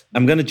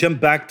 I'm going to jump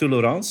back to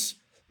Laurence.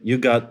 You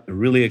got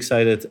really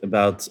excited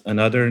about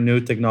another new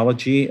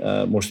technology,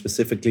 more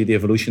specifically the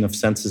evolution of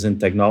senses in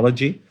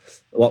technology.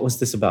 What was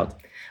this about?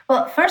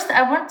 Well, first,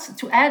 I want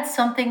to add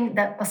something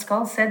that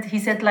Pascal said. He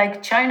said,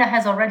 like, China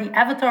has already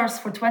avatars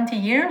for 20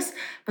 years.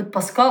 But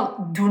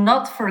Pascal, do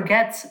not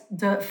forget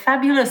the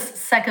fabulous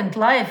Second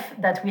Life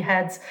that we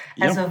had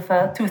as of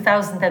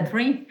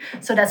 2003.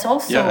 So that's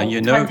also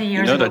and 20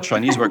 years ago. That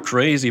Chinese were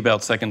crazy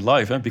about Second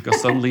Life,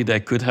 because suddenly they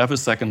could have a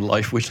second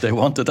life, which they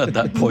wanted at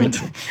that point.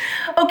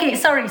 Okay,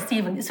 sorry,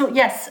 Stephen. So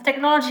yes,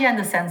 technology and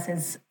the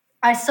senses.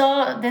 I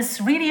saw this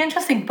really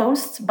interesting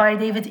post by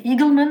David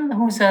Eagleman,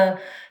 who's a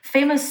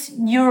famous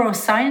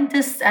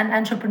neuroscientist and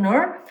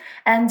entrepreneur.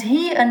 And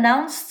he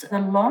announced the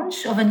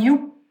launch of a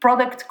new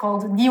product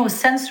called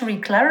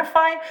Neosensory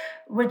Clarify,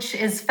 which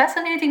is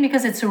fascinating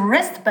because it's a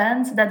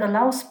wristband that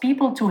allows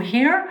people to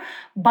hear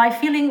by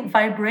feeling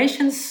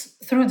vibrations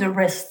through the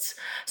wrists.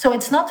 So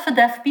it's not for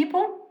deaf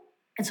people.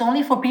 It's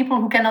only for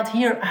people who cannot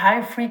hear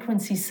high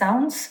frequency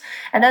sounds.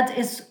 And that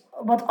is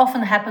what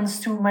often happens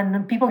to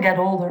when people get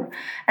older.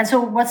 And so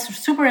what's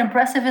super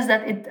impressive is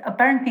that it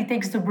apparently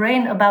takes the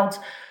brain about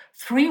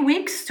 3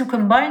 weeks to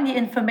combine the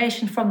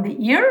information from the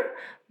ear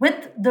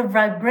with the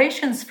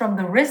vibrations from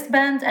the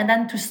wristband and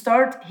then to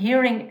start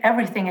hearing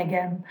everything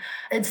again.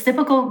 It's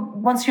typical,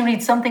 once you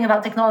read something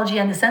about technology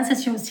and the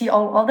senses, you see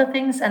all other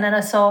things. And then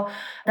I saw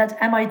that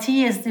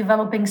MIT is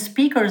developing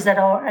speakers that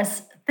are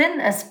as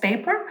thin as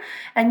paper,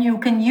 and you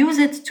can use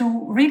it to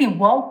really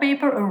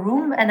wallpaper a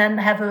room and then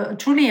have a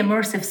truly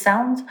immersive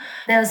sound.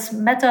 There's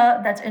Meta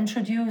that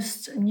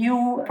introduced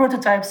new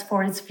prototypes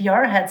for its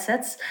VR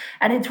headsets,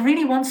 and it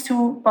really wants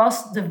to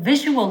pass the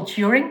visual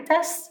Turing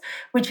test,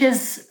 which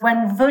is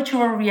when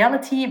virtual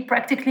reality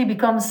practically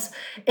becomes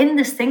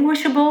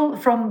indistinguishable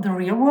from the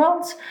real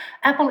world.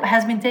 Apple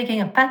has been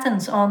taking a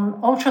patent on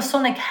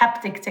ultrasonic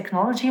haptic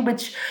technology,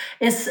 which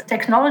is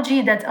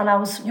technology that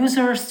allows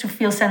users to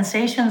feel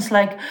sensations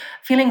like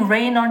feeling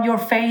rain on your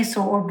face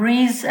or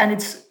breeze, and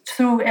it's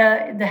through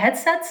the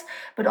headsets,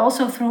 but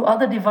also through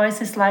other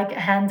devices like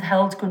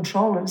handheld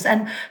controllers.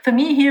 And for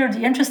me here,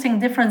 the interesting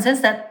difference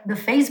is that the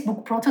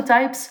Facebook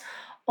prototypes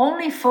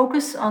only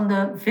focus on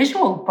the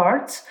visual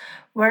part,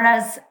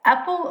 whereas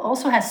Apple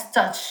also has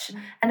touch.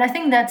 And I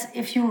think that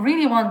if you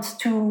really want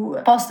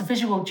to pass the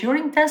visual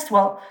Turing test,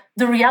 well,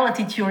 the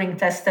reality Turing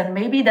test, then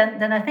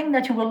I think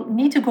that you will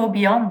need to go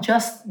beyond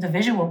just the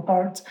visual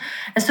part.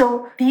 And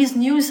so these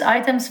news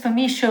items for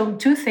me show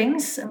two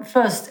things.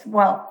 First,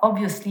 well,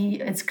 obviously,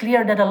 it's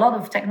clear that a lot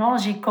of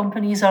technology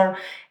companies are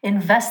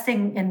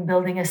investing in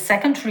building a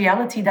second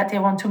reality that they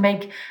want to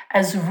make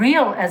as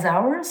real as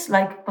ours,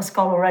 like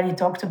Pascal already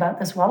talked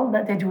about as well,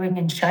 that they're doing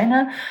in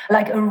China,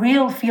 like a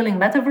real feeling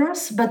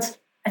metaverse. But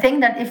I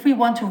think that if we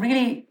want to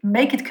really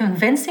make it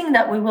convincing,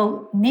 that we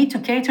will need to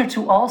cater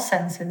to all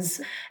senses.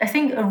 I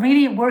think a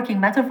really working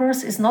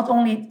metaverse is not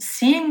only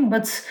seeing,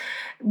 but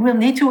we'll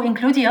need to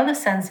include the other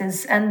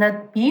senses. And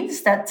that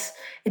means that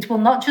it will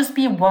not just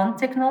be one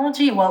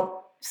technology,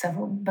 well,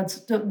 several, but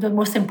the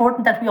most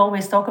important that we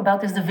always talk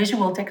about is the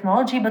visual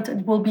technology, but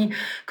it will be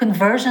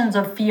conversions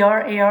of VR,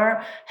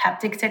 AR,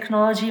 haptic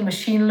technology,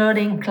 machine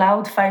learning,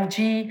 cloud,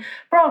 5G,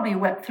 probably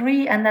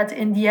Web3, and that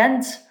in the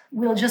end,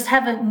 we'll just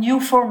have a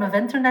new form of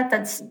internet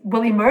that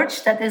will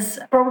emerge that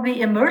is probably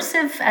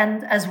immersive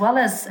and as well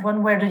as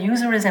one where the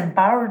user is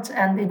empowered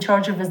and in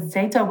charge of his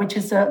data, which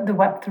is the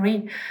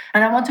Web3.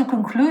 And I want to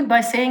conclude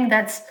by saying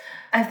that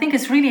I think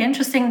it's really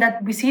interesting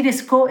that we see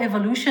this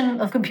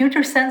co-evolution of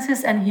computer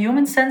senses and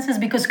human senses,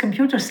 because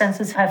computer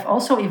senses have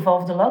also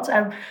evolved a lot.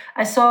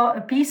 I saw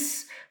a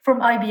piece from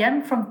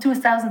IBM from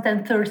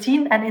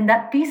 2013, and in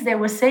that piece they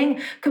were saying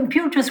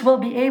computers will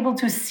be able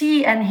to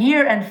see and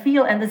hear and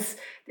feel, and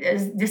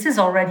this is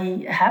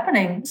already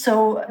happening.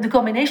 So the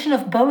combination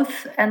of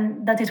both,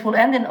 and that it will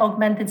end in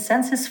augmented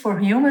senses for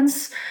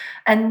humans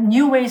and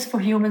new ways for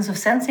humans of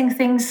sensing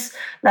things,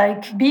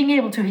 like being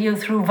able to hear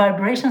through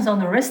vibrations on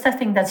the wrist, I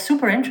think that's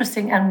super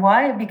interesting. And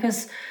why?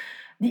 Because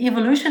the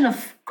evolution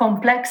of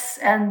complex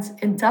and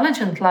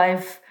intelligent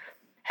life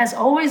has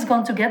always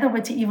gone together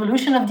with the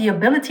evolution of the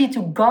ability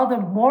to gather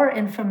more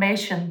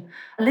information,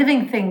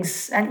 living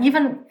things. And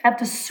even at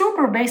the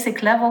super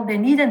basic level, they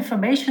need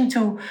information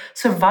to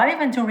survive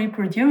and to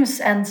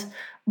reproduce. And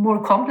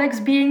more complex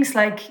beings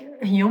like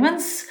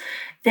humans,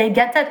 they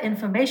get that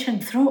information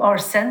through our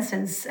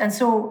senses. And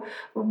so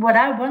what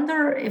I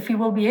wonder, if we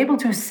will be able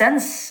to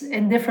sense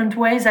in different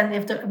ways, and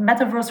if the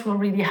metaverse will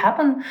really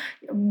happen,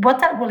 what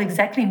that will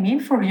exactly mean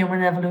for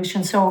human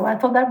evolution. So I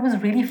thought that was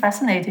really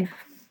fascinating.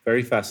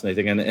 Very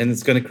fascinating. And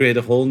it's going to create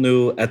a whole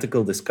new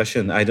ethical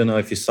discussion. I don't know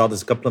if you saw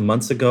this a couple of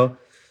months ago.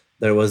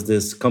 There was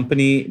this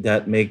company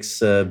that makes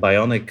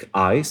bionic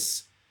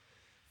eyes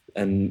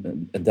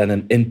and then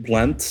an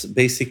implant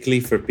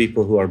basically for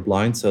people who are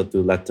blind, so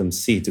to let them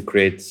see, to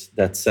create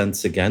that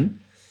sense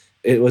again.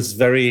 It was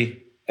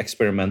very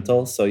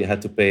experimental. So you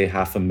had to pay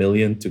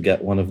 $500,000 to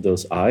get one of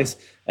those eyes.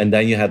 And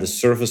then you had a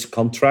service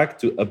contract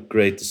to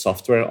upgrade the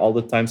software all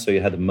the time. So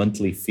you had a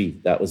monthly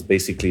fee. That was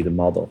basically the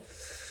model.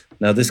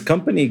 Now, this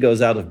company goes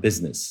out of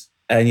business,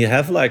 and you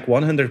have like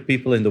 100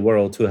 people in the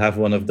world who have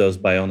one of those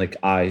bionic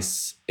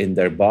eyes in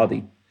their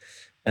body.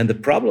 And the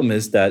problem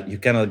is that you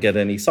cannot get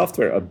any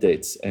software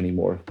updates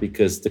anymore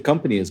because the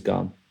company is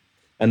gone.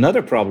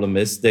 Another problem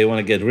is they want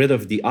to get rid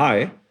of the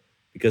eye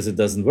because it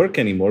doesn't work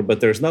anymore.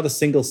 But there's not a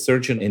single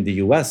surgeon in the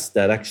US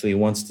that actually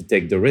wants to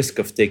take the risk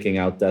of taking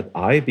out that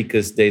eye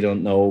because they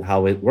don't know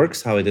how it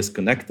works, how it is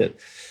connected.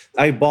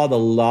 I bought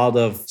a lot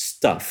of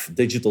stuff,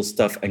 digital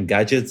stuff and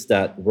gadgets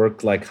that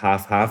work like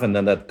half-half, and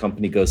then that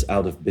company goes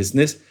out of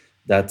business.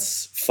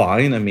 That's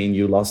fine. I mean,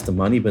 you lost the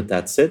money, but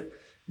that's it.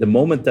 The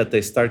moment that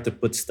they start to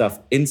put stuff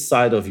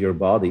inside of your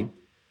body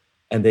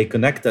and they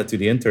connect that to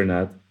the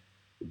internet,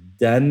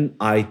 then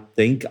I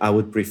think I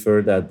would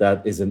prefer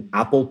that is an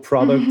Apple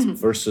product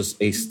versus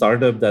a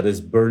startup that is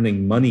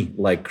burning money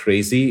like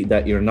crazy,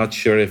 that you're not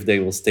sure if they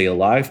will stay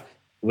alive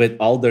with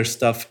all their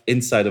stuff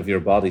inside of your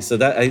body. So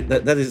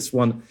that is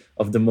one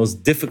of the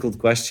most difficult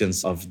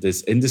questions of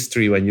this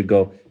industry when you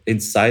go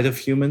inside of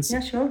humans.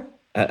 Yeah, sure.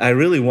 I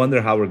really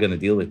wonder how we're going to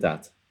deal with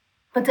that.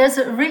 But there's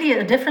really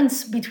a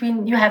difference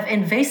between you have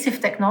invasive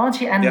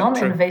technology and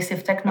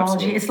non-invasive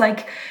technology. Absolutely. It's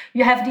like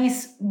you have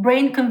these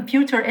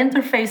brain-computer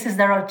interfaces.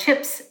 There are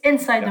chips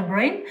inside the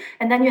brain.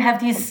 And then you have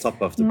these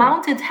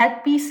mounted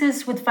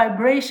headpieces with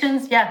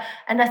vibrations. Yeah.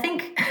 And I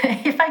think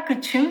if I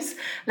could choose,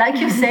 like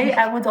you say,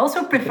 I would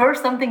also prefer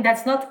something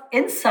that's not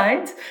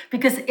inside.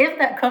 Because if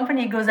that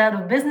company goes out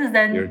of business,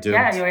 then you're in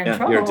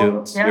trouble. You're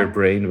doomed. Your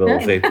brain will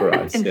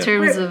vaporize. In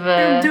terms of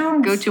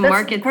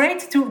go-to-market.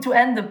 That's great to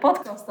end the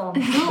podcast on.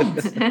 Doomed.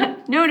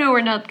 No,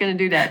 we're not going to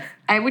do that.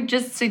 I would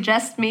just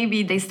suggest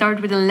maybe they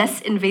start with a less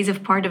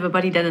invasive part of a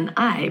body than an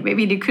eye.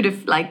 Maybe they could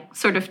have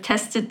sort of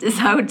tested this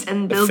out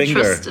and built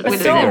trust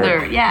with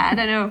another. Yeah, I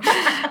don't know.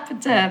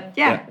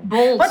 But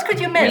bold. What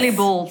could you miss? Really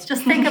bold.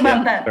 Just think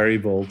about that. Very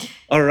bold.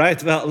 All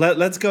right. Well,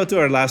 let's go to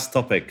our last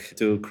topic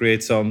to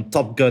create some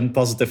Top Gun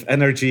positive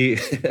energy.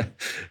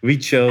 We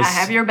chose. I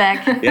have your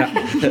back.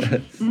 Yeah.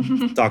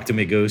 Talk to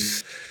me,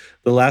 Goose.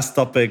 The last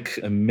topic,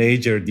 a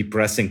major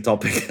depressing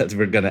topic that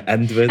we're going to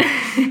end with.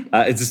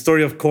 It's the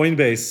story of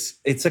Coinbase.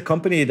 It's a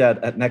company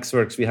that at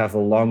Nextworks we have a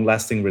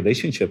long-lasting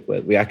relationship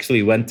with. We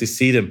actually went to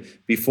see them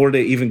before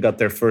they even got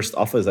their first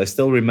office. I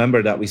still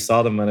remember that we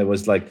saw them when it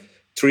was like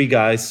 3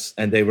 guys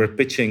and they were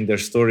pitching their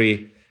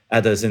story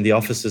at us in the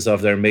offices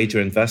of their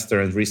major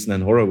investor, Andreessen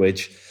and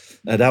Horowitz.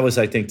 That was,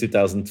 I think,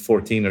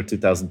 2014 or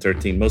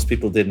 2013. Most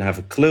people didn't have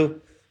a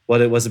clue what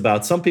it was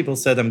about. Some people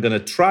said, I'm going to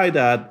try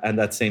that. And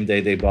that same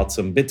day, they bought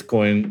some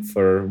Bitcoin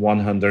for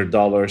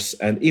 $100.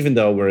 And even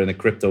though we're in a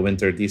crypto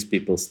winter, these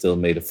people still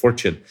made a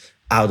fortune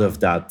out of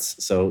that.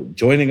 So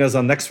joining us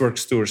on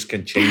Nextworks tours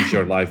can change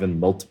your life in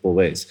multiple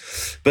ways.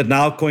 But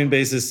now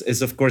Coinbase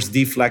is of course,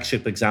 the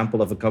flagship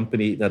example of a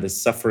company that is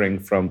suffering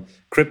from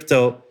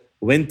crypto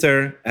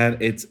winter.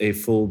 And it's a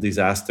full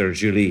disaster.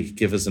 Julie,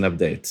 give us an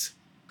update.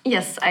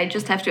 Yes, I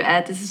just have to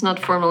add, this is not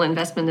formal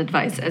investment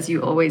advice, as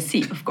you always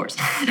see, of course.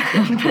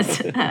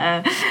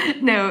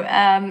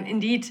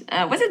 Indeed.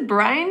 Was it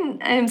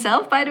Brian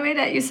himself, by the way,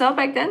 that you saw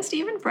back then,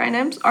 Stephen? Brian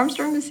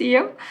Armstrong, the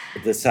CEO?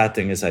 The sad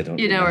thing is I don't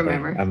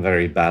remember. I'm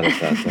very bad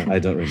at that. I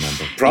don't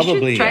remember.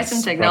 Probably, try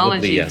some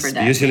technology yes. for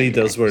that. Usually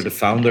those were the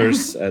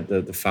founders,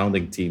 the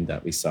founding team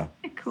that we saw.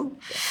 Cool.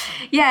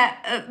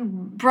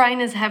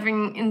 Brian is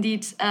having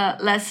indeed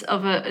less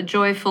of a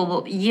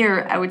joyful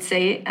year, I would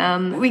say.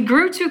 We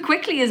grew too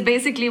quickly is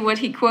basically what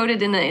he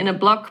quoted in a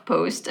blog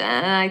post.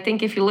 And I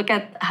think if you look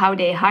at how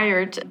they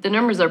hired, the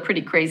numbers are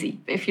pretty crazy.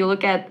 If you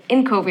look at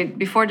in COVID,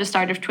 before the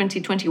start of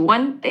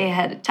 2021, they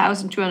had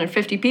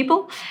 1,250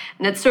 people.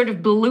 And that sort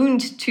of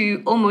ballooned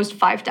to almost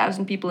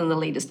 5,000 people in the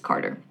latest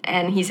quarter.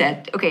 And he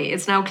said, okay,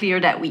 it's now clear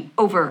that we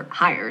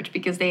overhired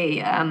because they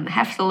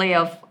have to lay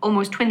off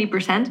almost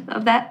 20%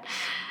 of that.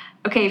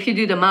 Okay, if you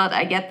do the math,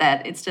 I get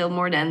that. It's still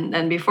more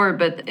than before,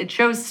 but it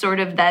shows sort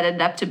of that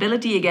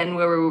adaptability again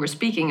where we were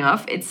speaking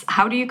of. It's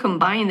how do you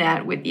combine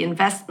that with the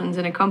investments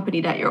in a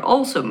company that you're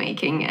also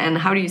making, and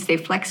how do you stay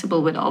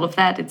flexible with all of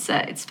that?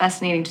 It's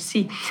fascinating to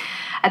see.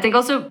 I think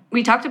also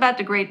we talked about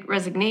the Great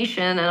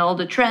Resignation and all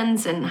the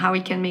trends and how we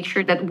can make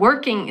sure that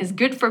working is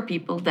good for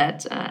people,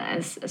 that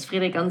as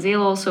Frederik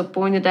Ansel also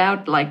pointed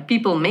out, like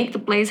people make the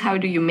place, how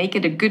do you make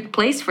it a good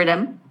place for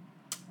them?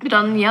 But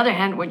on the other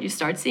hand, what you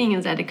start seeing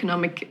is that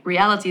economic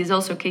reality is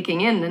also kicking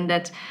in, and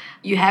that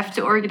you have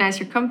to organize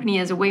your company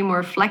as a way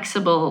more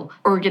flexible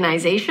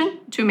organization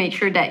to make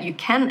sure that you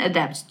can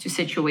adapt to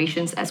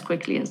situations as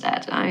quickly as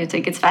that. I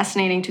think it's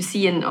fascinating to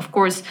see, and of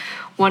course,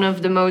 one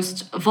of the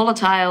most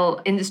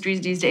volatile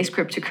industries these days,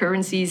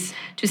 cryptocurrencies,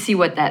 to see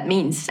what that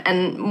means.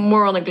 And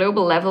more on a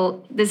global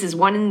level, this is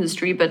one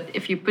industry, but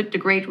if you put the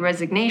Great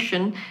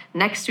Resignation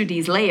next to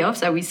these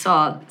layoffs, we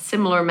saw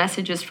similar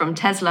messages from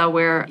Tesla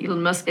where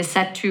Elon Musk is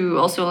set to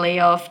also lay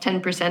off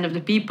 10% of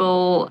the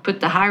people, put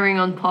the hiring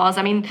on pause.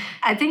 I mean,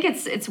 I think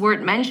it's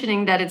worth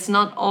mentioning that it's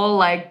not all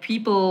like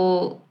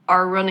people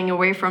are running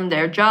away from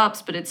their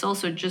jobs, but it's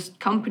also just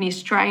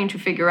companies trying to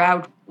figure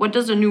out what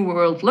does a new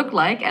world look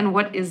like and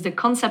what is the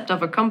concept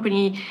of a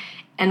company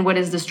and what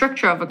is the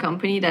structure of a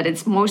company that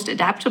it's most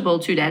adaptable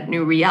to that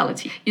new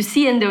reality. You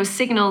see in those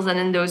signals and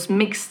in those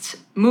mixed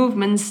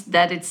movements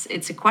that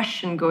it's a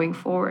question going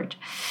forward.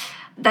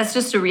 That's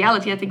just a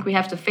reality. I think we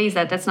have to face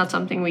that. That's not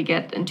something we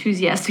get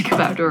enthusiastic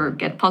about or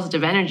get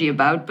positive energy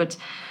about, but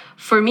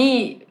For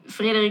me,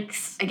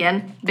 Frédéric's,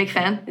 again, big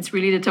fan. It's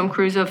really the Tom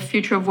Cruise of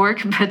future of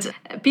work. But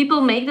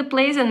people make the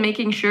plays and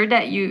making sure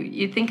that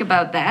you think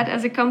about that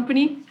as a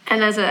company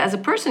and as a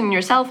person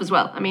yourself as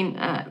well. I mean,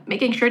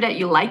 making sure that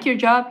you like your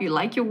job, you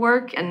like your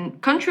work,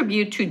 and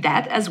contribute to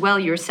that as well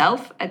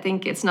yourself. I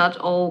think it's not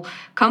all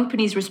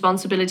companies'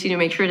 responsibility to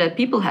make sure that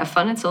people have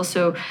fun. It's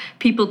also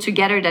people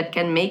together that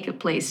can make a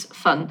place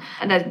fun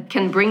and that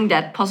can bring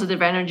that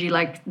positive energy,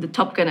 like the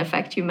Top Gun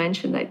effect you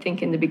mentioned, I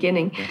think, in the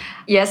beginning. Yeah.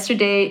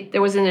 Yesterday,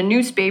 there was in a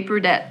newspaper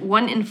that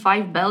 1 in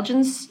 5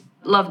 Belgians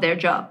love their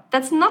job.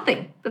 That's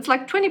nothing. That's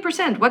like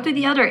 20%. What did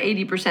the other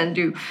 80%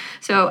 do?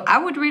 So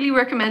I would really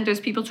recommend those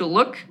people to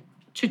look,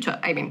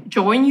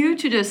 join you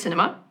to the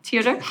cinema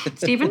theater,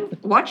 Stephen,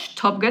 watch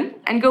Top Gun,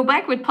 and go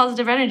back with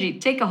positive energy.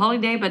 Take a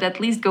holiday, but at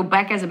least go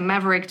back as a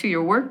maverick to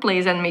your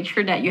workplace and make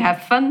sure that you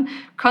have fun,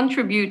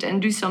 contribute,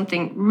 and do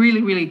something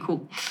really, really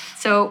cool.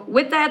 So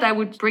with that, I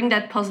would bring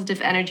that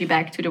positive energy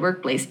back to the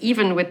workplace,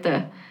 even with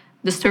the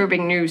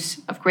disturbing news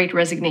of great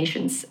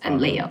resignations and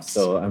layoffs.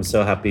 So I'm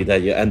so happy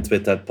that you end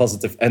with that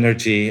positive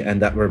energy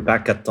and that we're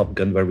back at Top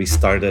Gun where we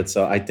started.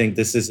 So I think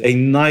this is a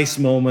nice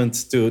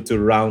moment to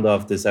round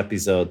off this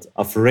episode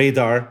of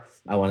Radar.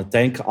 I want to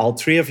thank all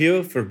three of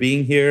you for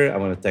being here. I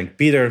want to thank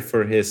Peter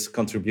for his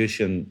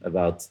contribution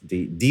about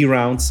the D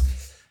rounds.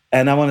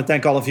 And I want to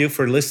thank all of you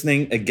for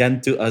listening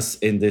again to us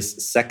in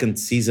this second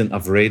season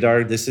of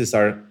Radar. This is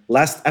our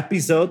last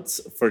episode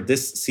for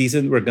this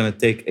season. We're going to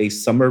take a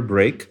summer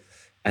break.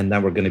 And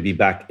then we're going to be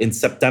back in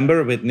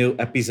September with new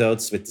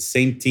episodes with the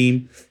same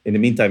team. In the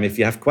meantime, if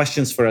you have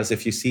questions for us,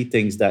 if you see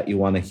things that you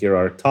want to hear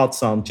our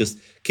thoughts on, just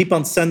keep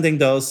on sending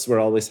those. We're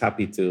always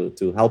happy to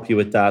help you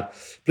with that.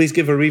 Please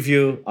give a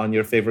review on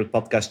your favorite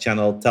podcast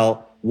channel.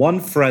 Tell one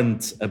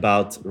friend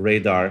about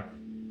Radar,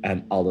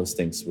 and all those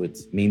things would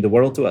mean the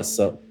world to us.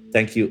 So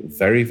thank you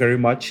very, very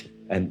much.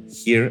 And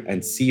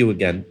see you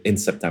again in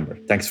September.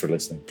 Thanks for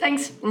listening.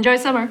 Thanks. Enjoy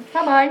summer.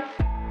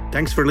 Bye-bye.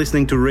 Thanks for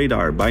listening to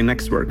Radar by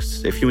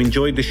Nextworks. If you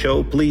enjoyed the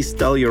show, please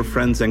tell your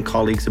friends and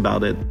colleagues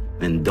about it.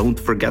 And don't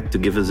forget to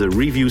give us a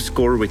review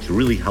score, which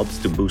really helps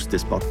to boost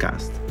this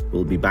podcast.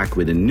 We'll be back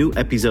with a new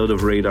episode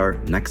of Radar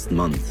next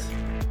month.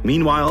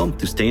 Meanwhile,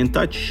 to stay in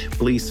touch,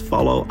 please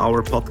follow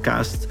our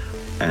podcast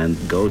and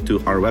go to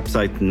our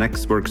website,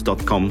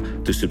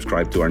 nextworks.com, to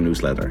subscribe to our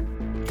newsletter.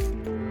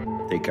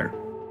 Take care.